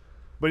with?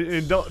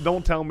 But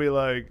don't tell me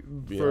like.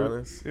 Be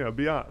honest.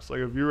 Be honest.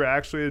 Like if you were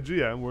actually a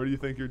GM, where do you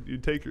think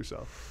you'd take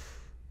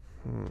yourself?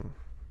 I don't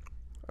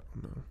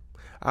know.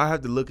 I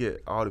have to look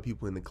at all the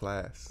people in the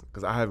class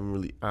because I haven't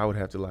really. I would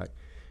have to like.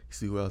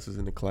 See who else is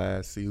in the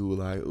class. See who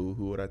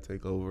who would I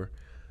take over?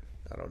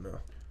 I don't know.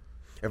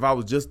 If I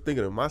was just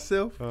thinking of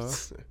myself,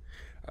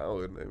 I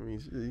wouldn't. I mean,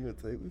 shit, you gonna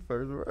take me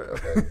first round?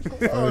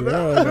 Oh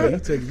no, you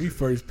taking me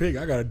first pick.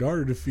 I got a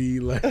daughter to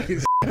feed. Like I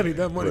need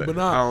that money, but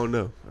nah. I don't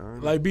know.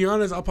 Like be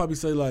honest, I'll probably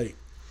say like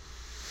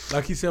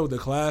he said with the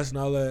class and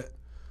all that.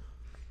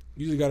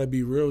 You just gotta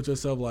be real with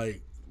yourself.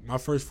 Like my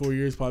first 4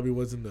 years probably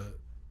wasn't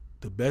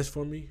the best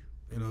for me,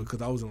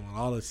 because I was in a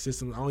lot of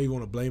systems. I don't even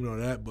want to blame it on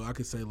that, but I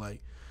could say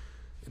like.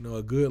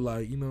 A good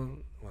like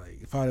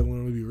if I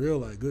want to be real,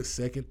 like good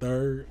second,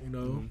 third,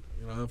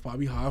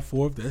 probably high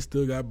fourth. That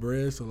still got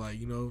bread. So like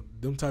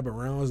them type of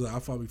rounds, like, I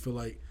probably feel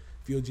like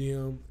if your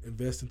GM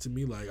invest into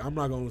me, like I'm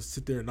not gonna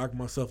sit there and knock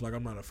myself like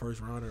I'm not a first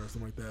rounder or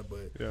something like that.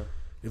 But yeah,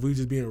 if we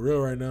just being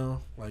real right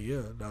now, like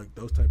like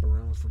those type of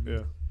rounds for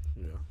me.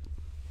 Yeah.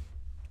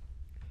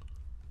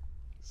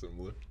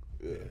 Similar.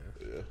 Yeah.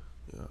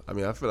 I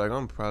mean, I feel like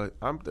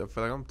I'm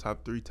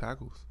top 3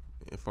 tackles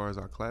as far as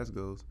our class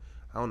goes.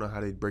 I don't know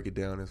how they break it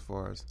down as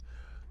far as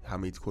how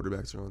many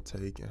quarterbacks are going to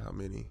take and how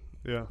many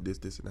this,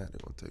 and that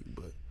they're going to take.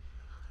 But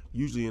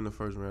usually in the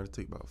first round, they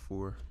take about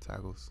 4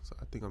 tackles. So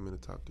I think I'm in the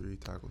top 3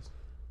 tackles.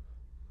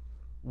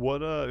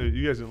 What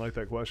you guys didn't like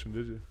that question,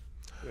 did you?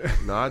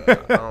 No, I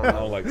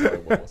don't like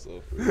talking about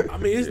myself. I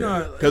mean, it's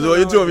not because what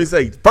you want me to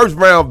say, first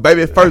round,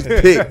 baby, first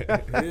pick.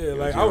 Yeah,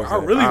 like I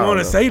really want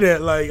to say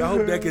that. Like I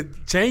hope that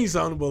could change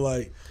something, but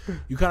like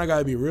you kind of got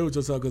to be real with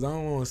yourself because I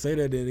don't want to say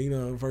that.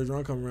 Then first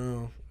round come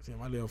around. See,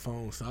 my little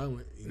phone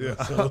silent.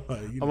 So, like,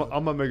 I'm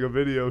gonna make a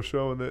video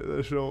showing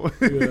that show.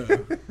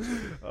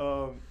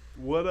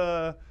 What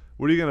are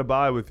you gonna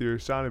buy with your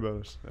signing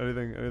bonus?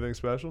 Anything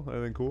special?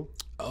 Anything cool?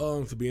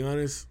 To be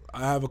honest,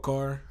 I have a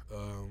car.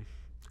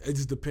 It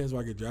just depends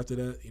where I get drafted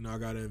at. I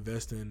gotta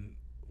invest in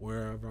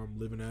wherever I'm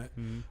living at.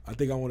 Mm-hmm. I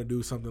think I want to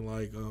do something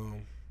like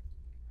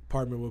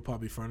apartment with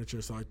probably furniture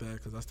or something like that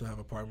because I still have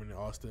an apartment in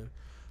Austin.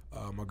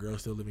 My girl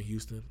still live in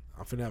Houston.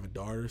 I'm finna have a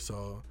daughter,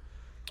 so.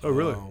 Oh,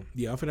 really?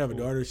 Yeah, I'm finna have a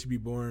daughter. She'll be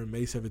born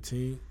May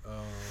 17th.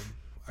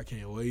 I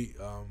can't wait.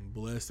 I'm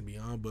blessed and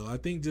beyond. But I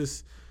think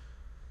just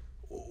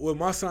with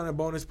my signing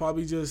bonus,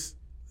 probably just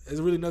it's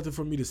really nothing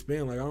for me to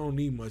spend. Like I don't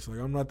need much. Like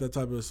I'm not that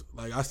type of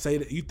like I say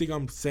that. You think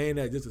I'm saying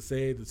that just to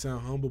say it to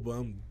sound humble, but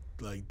I'm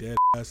like dead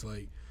ass.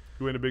 Like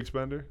you ain't a big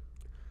spender.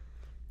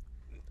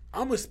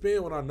 I'm gonna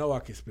spend what I know I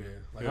can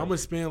spend. Like I'm gonna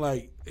spend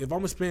like if I'm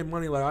gonna spend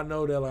money, like I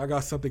know that like I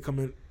got something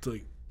coming to.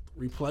 Like,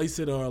 replace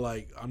it or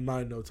like I'm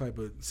not in no type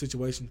of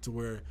situation to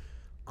where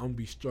I'm gonna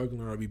be struggling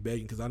or I'll be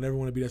begging because I never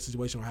want to be that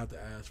situation where I have to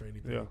ask for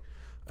anything. Yeah.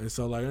 And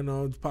so like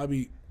it's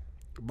probably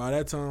by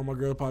that time my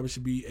girl probably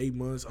should be 8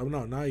 months. Oh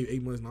no, not even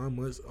 8 months, 9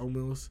 months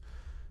almost.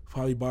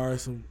 Probably buy her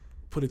some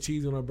put a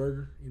cheese on a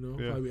burger,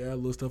 Yeah. probably add a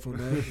little stuff on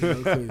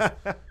that,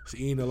 'cause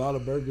she's eating a lot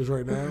of burgers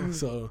right now.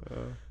 So,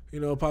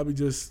 probably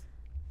just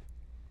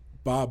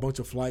buy a bunch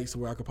of flights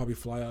where I could probably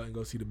fly out and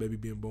go see the baby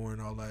being born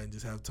and all that and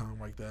just have time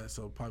like that.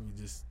 So probably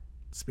just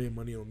spend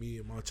money on me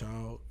and my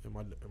child and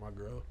my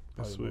girl.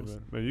 That's Probably sweet,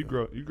 most. man.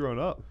 You grown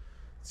up.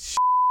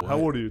 What? How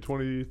old are you?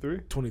 23?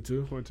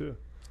 22. 22.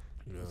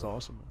 Yeah. That's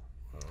awesome, man.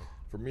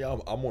 For me, I'm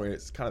more.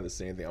 It's kind of the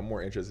same thing. I'm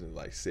more interested in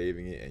like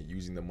saving it and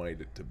using the money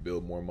to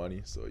build more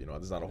money. So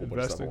there's not a whole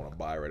bunch of stuff I Investing. want to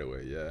buy right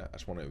away. Yeah, I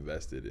just want to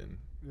invest it and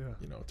Yeah.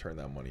 turn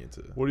that money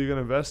into. What are you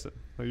gonna invest in?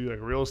 Are you like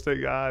a real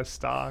estate guy,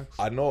 stocks?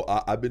 I know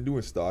I've been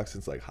doing stocks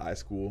since like high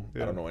school.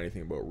 Yeah. I don't know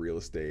anything about real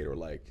estate or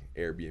like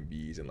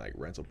Airbnbs and like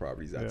rental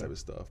properties, that Yeah. type of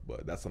stuff.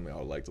 But that's something I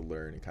would like to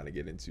learn and kind of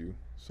get into.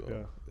 So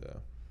yeah.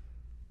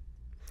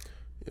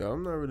 Yeah,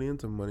 I'm not really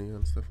into money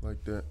and stuff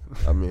like that.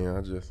 I mean,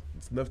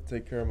 it's enough to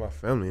take care of my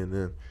family, and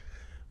then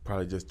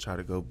probably just try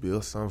to go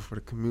build something for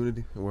the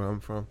community where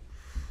I'm from,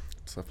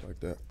 stuff like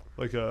that.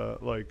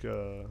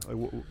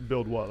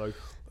 Build what? Like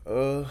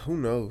Who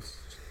knows?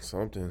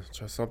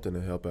 Try something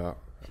to help out.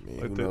 I mean,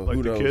 Like who the- knows? like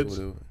Who the knows kids?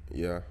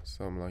 yeah,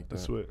 something like that.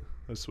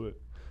 That's sweet.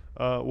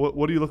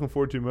 What are you looking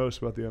forward to most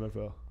about the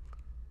NFL?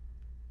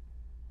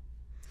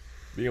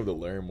 Being able to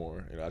learn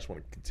more. I just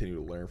want to continue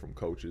to learn from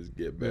coaches,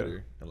 get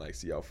better, and like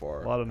see how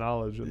far. A lot of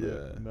knowledge in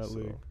that so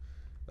league.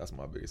 That's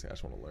my biggest thing. I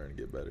just want to learn and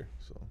get better.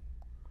 So.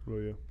 What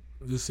are you?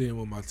 Just seeing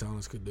what my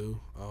talents could do.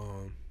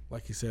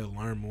 Like you said,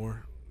 learn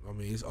more. I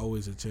mean, it's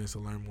always a chance to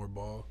learn more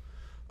ball.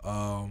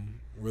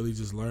 Really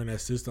just learn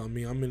that system. I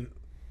mean,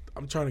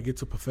 I'm trying to get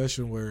to a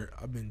profession where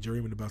I've been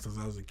dreaming about since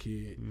I was a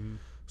kid. Mm-hmm.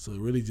 So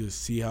really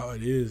just see how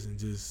it is and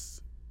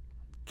just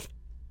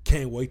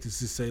can't wait to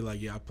just say,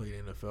 like, yeah, I played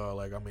NFL.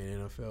 Like, I'm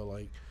in NFL.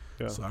 Like,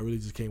 Yeah. so I really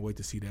just can't wait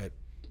to see that,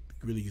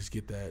 really just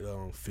get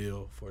that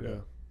feel for Yeah.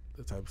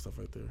 that type of stuff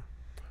right there.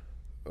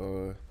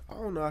 I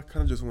don't know. I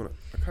kind of just want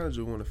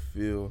to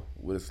feel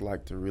what it's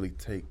like to really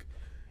take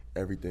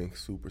everything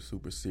super,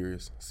 super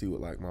serious. See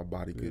what like my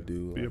body could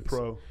do. Be a like,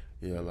 pro.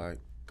 Yeah, like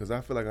because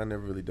I feel like I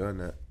never really done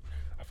that.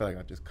 I feel like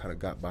I just kind of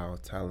got by on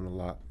talent a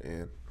lot,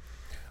 and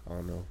I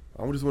don't know.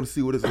 I just want to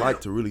see what it's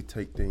like to really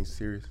take things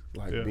serious.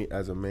 Like Yeah.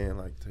 as a man,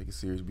 like take it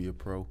serious, be a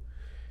pro,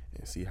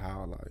 and see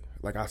how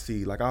I'll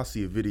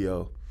see a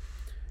video,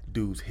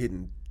 dudes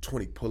hitting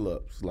 20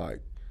 pull-ups.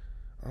 Like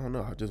I don't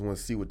know. I just want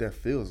to see what that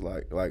feels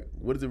like. Like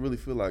what does it really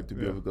feel like to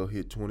be Yeah. able to go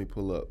hit 20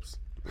 pull-ups?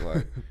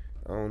 Like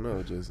I don't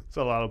know. Just It's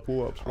a lot of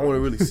pull-ups. I want to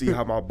really see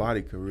how my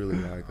body could really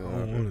like. I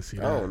don't want to see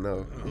that. I don't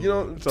know. You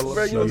know, It's a,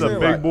 bro, you know it's what a I'm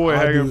big saying? boy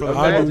hanging from the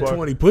I do ball.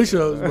 20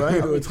 push-ups, but I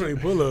ain't doing 20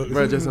 pull-ups.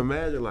 Bro, just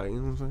imagine, like, you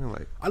know what I'm saying?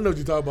 Like, I know what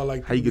you're talking about,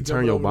 like how you could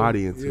turn your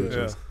body into Yeah.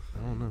 just,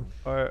 I don't know.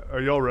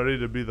 Are y'all ready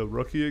to be the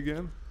rookie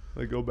again?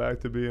 Like go back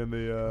to being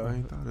I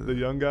ain't thought of the that.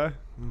 young guy?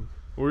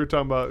 We were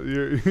talking about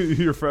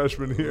your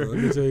freshman Let year.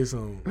 me tell you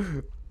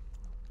something.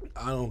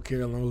 I don't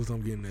care as long as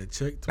I'm getting that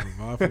check to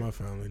provide for my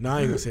family. No, I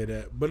ain't gonna say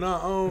that. But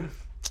no,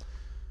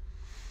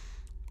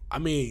 I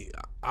mean,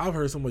 I've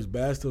heard so much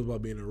bad stuff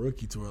about being a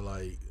rookie to where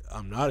like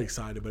I'm not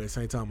excited, but at the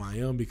same time I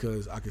am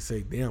because I could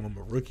say, damn, I'm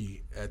a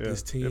rookie at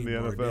this team in the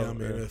or NFL, damn,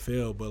 I'm in the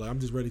NFL. But like, I'm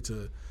just ready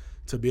to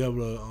be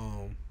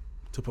able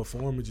to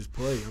perform and just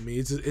play. I mean,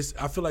 it's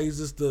I feel like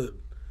it's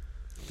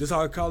just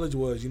how college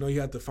was. You know,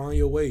 you have to find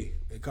your way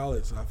in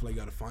college. So I feel like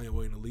you got to find your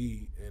way in the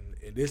league.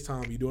 And this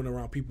time you're doing it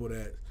around people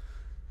that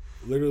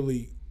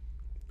literally,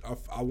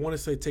 I want to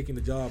say taking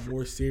the job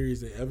more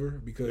serious than ever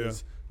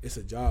because it's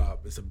a job.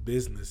 It's a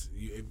business.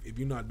 If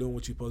you're not doing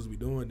what you're supposed to be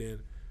doing, then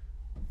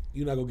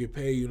you're not going to get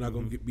paid. You're not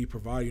going to be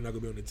provided. You're not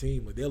going to be on the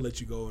team. Like, they'll let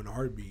you go in a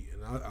heartbeat.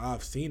 And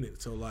I've seen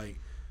it. So, like,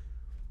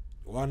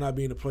 why not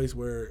be in a place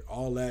where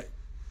all that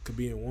could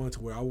be in one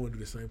to where I want to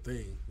do the same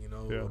thing, you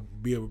know, Yeah.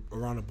 be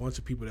around a bunch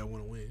of people that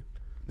want to win.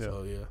 Yeah.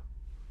 So, yeah.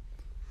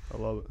 I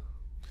love it.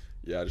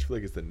 Yeah, I just feel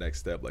like it's the next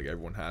step. Like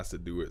everyone has to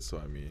do it. So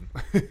I mean,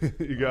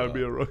 You got to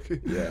be a rookie.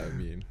 yeah, I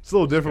mean, It's a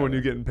little different when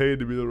you're getting paid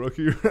to be the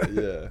rookie. Right?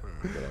 yeah.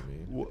 But I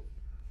mean,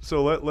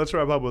 So let's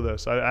wrap up with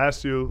this. I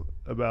asked you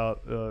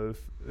about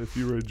if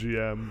you were a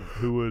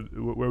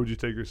GM, where would you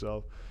take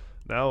yourself?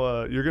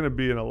 Now you're going to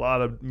be in a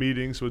lot of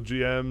meetings with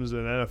GMs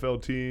and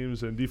NFL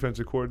teams and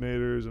defensive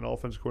coordinators and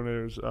offensive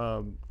coordinators.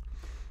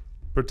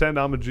 Pretend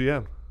I'm a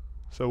GM.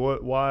 So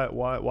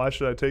why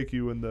should I take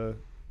you in the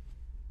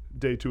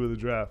day 2 of the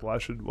draft? Why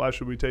should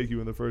we take you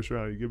in the first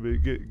round? You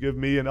give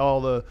me and all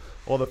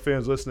the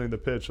fans listening the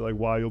pitch, like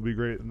why you'll be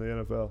great in the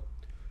NFL.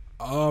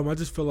 I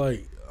just feel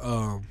like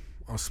I'm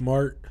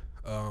smart.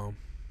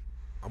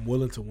 I'm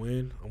willing to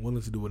win. I'm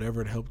willing to do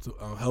whatever to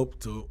help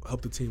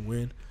the team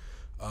win.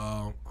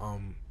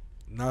 I'm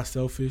not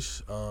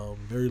selfish.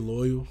 Very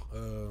loyal,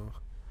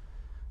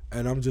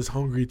 and I'm just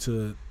hungry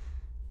to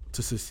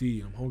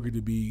succeed. I'm hungry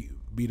to be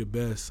the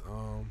best.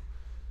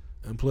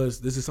 And plus,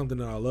 this is something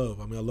that I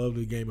love. I mean, I love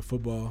the game of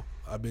football.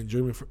 I've been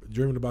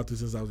dreaming about this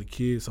since I was a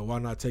kid. So why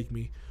not take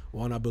me?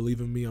 Why not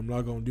believe in me? I'm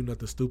not gonna do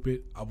nothing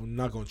stupid. I'm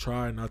not gonna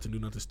try not to do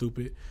nothing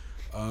stupid.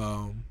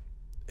 And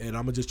I'm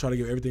gonna just try to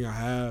give everything I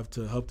have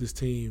to help this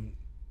team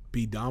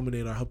be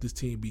dominant or help this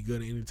team be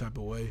good in any type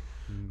of way.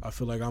 I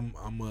feel like I'm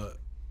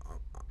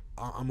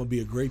gonna be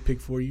a great pick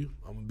for you.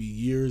 I'm gonna be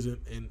years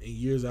and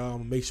years out. I'm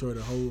gonna make sure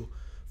the whole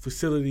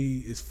facility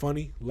is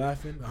funny,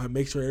 laughing. I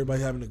make sure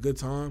everybody's having a good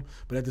time,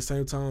 but at the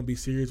same time, be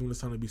serious when it's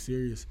time to be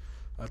serious.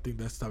 I think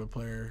that's the type of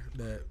player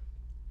that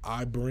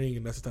I bring,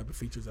 and that's the type of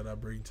features that I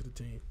bring to the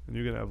team. And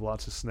you're gonna have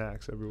lots of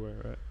snacks everywhere,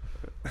 right?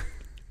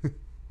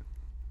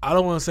 I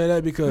don't want to say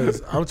that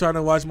because I'm trying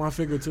to watch my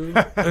figure too,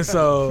 and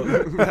so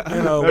when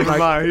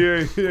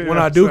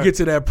I do get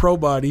to that pro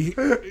body,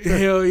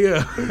 hell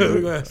yeah,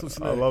 we're gonna have some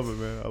snacks. I love it,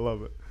 man. I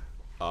love it.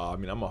 I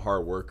mean, I'm a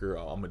hard worker.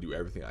 I'm gonna do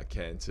everything I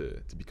can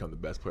to become the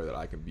best player that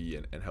I can be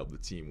and help the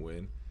team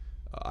win.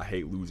 I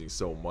hate losing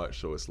so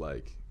much, so it's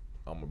like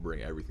I'm gonna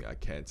bring everything I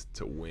can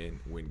to win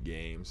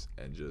games,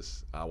 and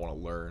just I want to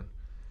learn.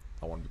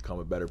 I want to become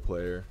a better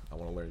player. I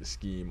want to learn the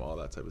scheme, all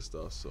that type of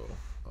stuff. So.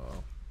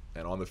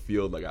 And on the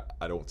field, like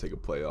I don't take a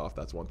play off.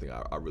 That's one thing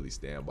I really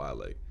stand by.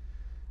 Like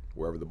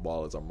wherever the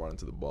ball is, I'm running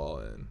to the ball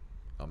and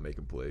I'm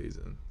making plays,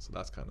 and so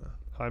that's kind of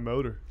high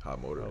motor. I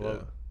love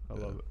it. I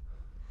love it.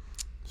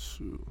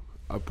 Shoot,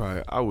 I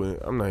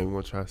wouldn't. I'm not even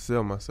gonna try to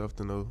sell myself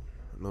to no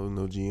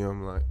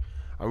GM. Like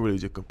I'm really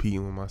just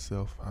competing with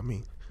myself. I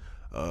mean,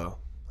 one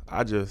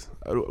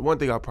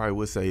thing I probably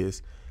would say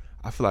is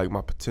I feel like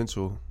my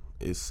potential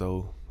is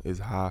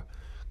high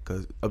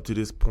because up to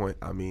this point,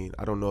 I mean,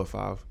 I don't know if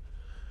I've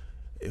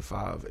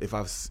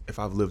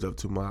lived up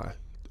to my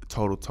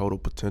total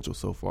potential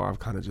so far. I've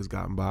kind of just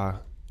gotten by,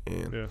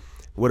 and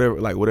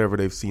whatever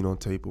they've seen on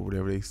tape or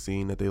whatever they've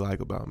seen that they like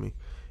about me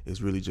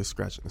is really just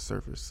scratching the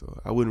surface. So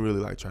I wouldn't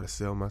really like try to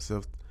sell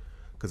myself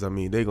because I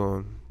mean they're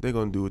gonna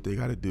do what they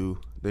got to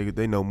do.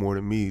 They know more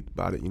than me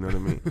about it. You know what I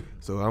mean?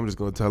 So I'm just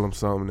gonna tell them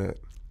something that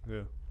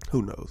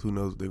who knows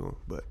what they're gonna.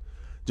 But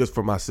just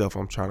for myself,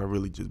 I'm trying to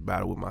really just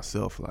battle with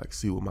myself, like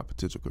see what my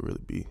potential could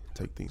really be,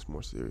 take things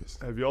more serious.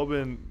 Have y'all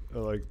been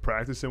like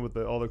practicing with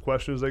all the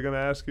questions they're gonna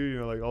ask you? You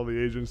know, like all the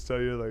agents tell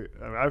you. Like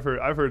I mean,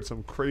 I've heard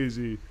some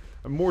crazy,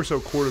 more so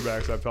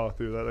quarterbacks I've talked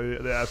to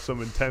that they ask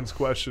some intense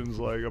questions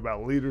like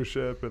about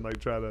leadership and like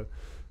try to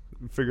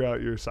figure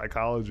out your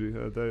psychology.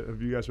 Do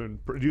you guys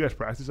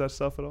practice that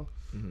stuff at all?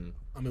 Mm-hmm.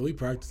 I mean, we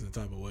practice in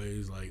type of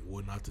ways like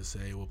what not to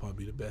say, what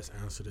probably be the best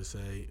answer to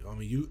say. I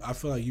mean, I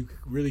feel like you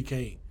really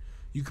can't.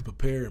 You could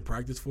prepare and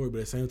practice for it, but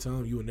at the same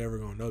time, you were never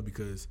gonna know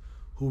because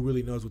who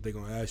really knows what they're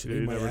gonna ask you?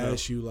 They might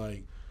ask you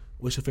like,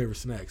 "What's your favorite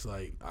snacks?"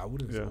 Like I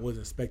wasn't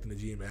expecting the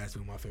GM to ask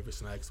me what my favorite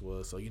snacks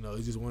was. So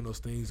it's just one of those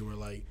things where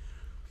like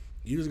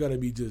you just gotta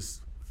be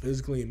just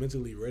physically and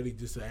mentally ready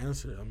just to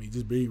answer. I mean,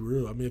 just be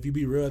real. I mean, if you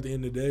be real at the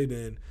end of the day,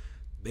 then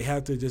they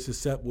have to just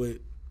accept what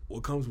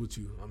comes with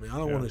you. I mean, I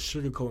don't want to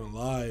sugarcoat and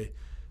lie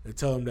and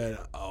tell them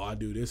that I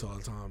do this all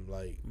the time.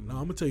 Like, no,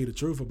 I'm gonna tell you the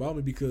truth about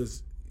me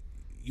because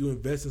you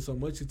invested so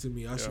much into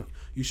me.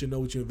 You should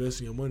know what you're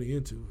investing your money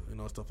into and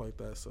all stuff like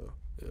that. So,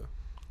 yeah.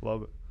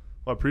 Love it.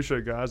 Well, I appreciate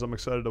it, guys. I'm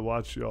excited to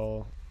watch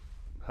y'all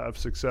have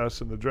success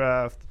in the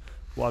draft,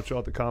 watch y'all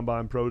at the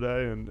Combine Pro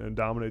Day, and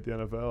dominate the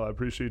NFL. I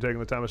appreciate you taking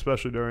the time,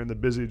 especially during the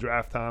busy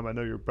draft time. I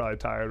know you're probably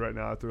tired right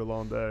now after a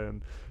long day.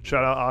 And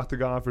shout out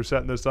Octagon for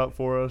setting this up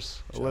for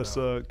us.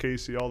 Alyssa,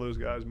 Casey, all those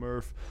guys,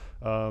 Murph.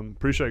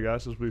 Appreciate it,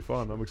 guys. This will be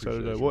fun. I'm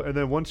excited. And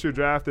then once you're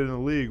drafted in the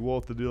league, we'll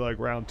have to do like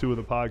round 2 of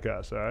the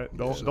podcast. All right?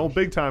 Don't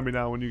big time me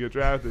now when you get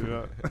drafted. You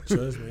know?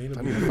 Trust me.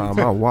 I need to find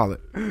my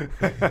wallet.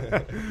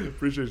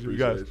 Appreciate you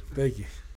guys. Thank you.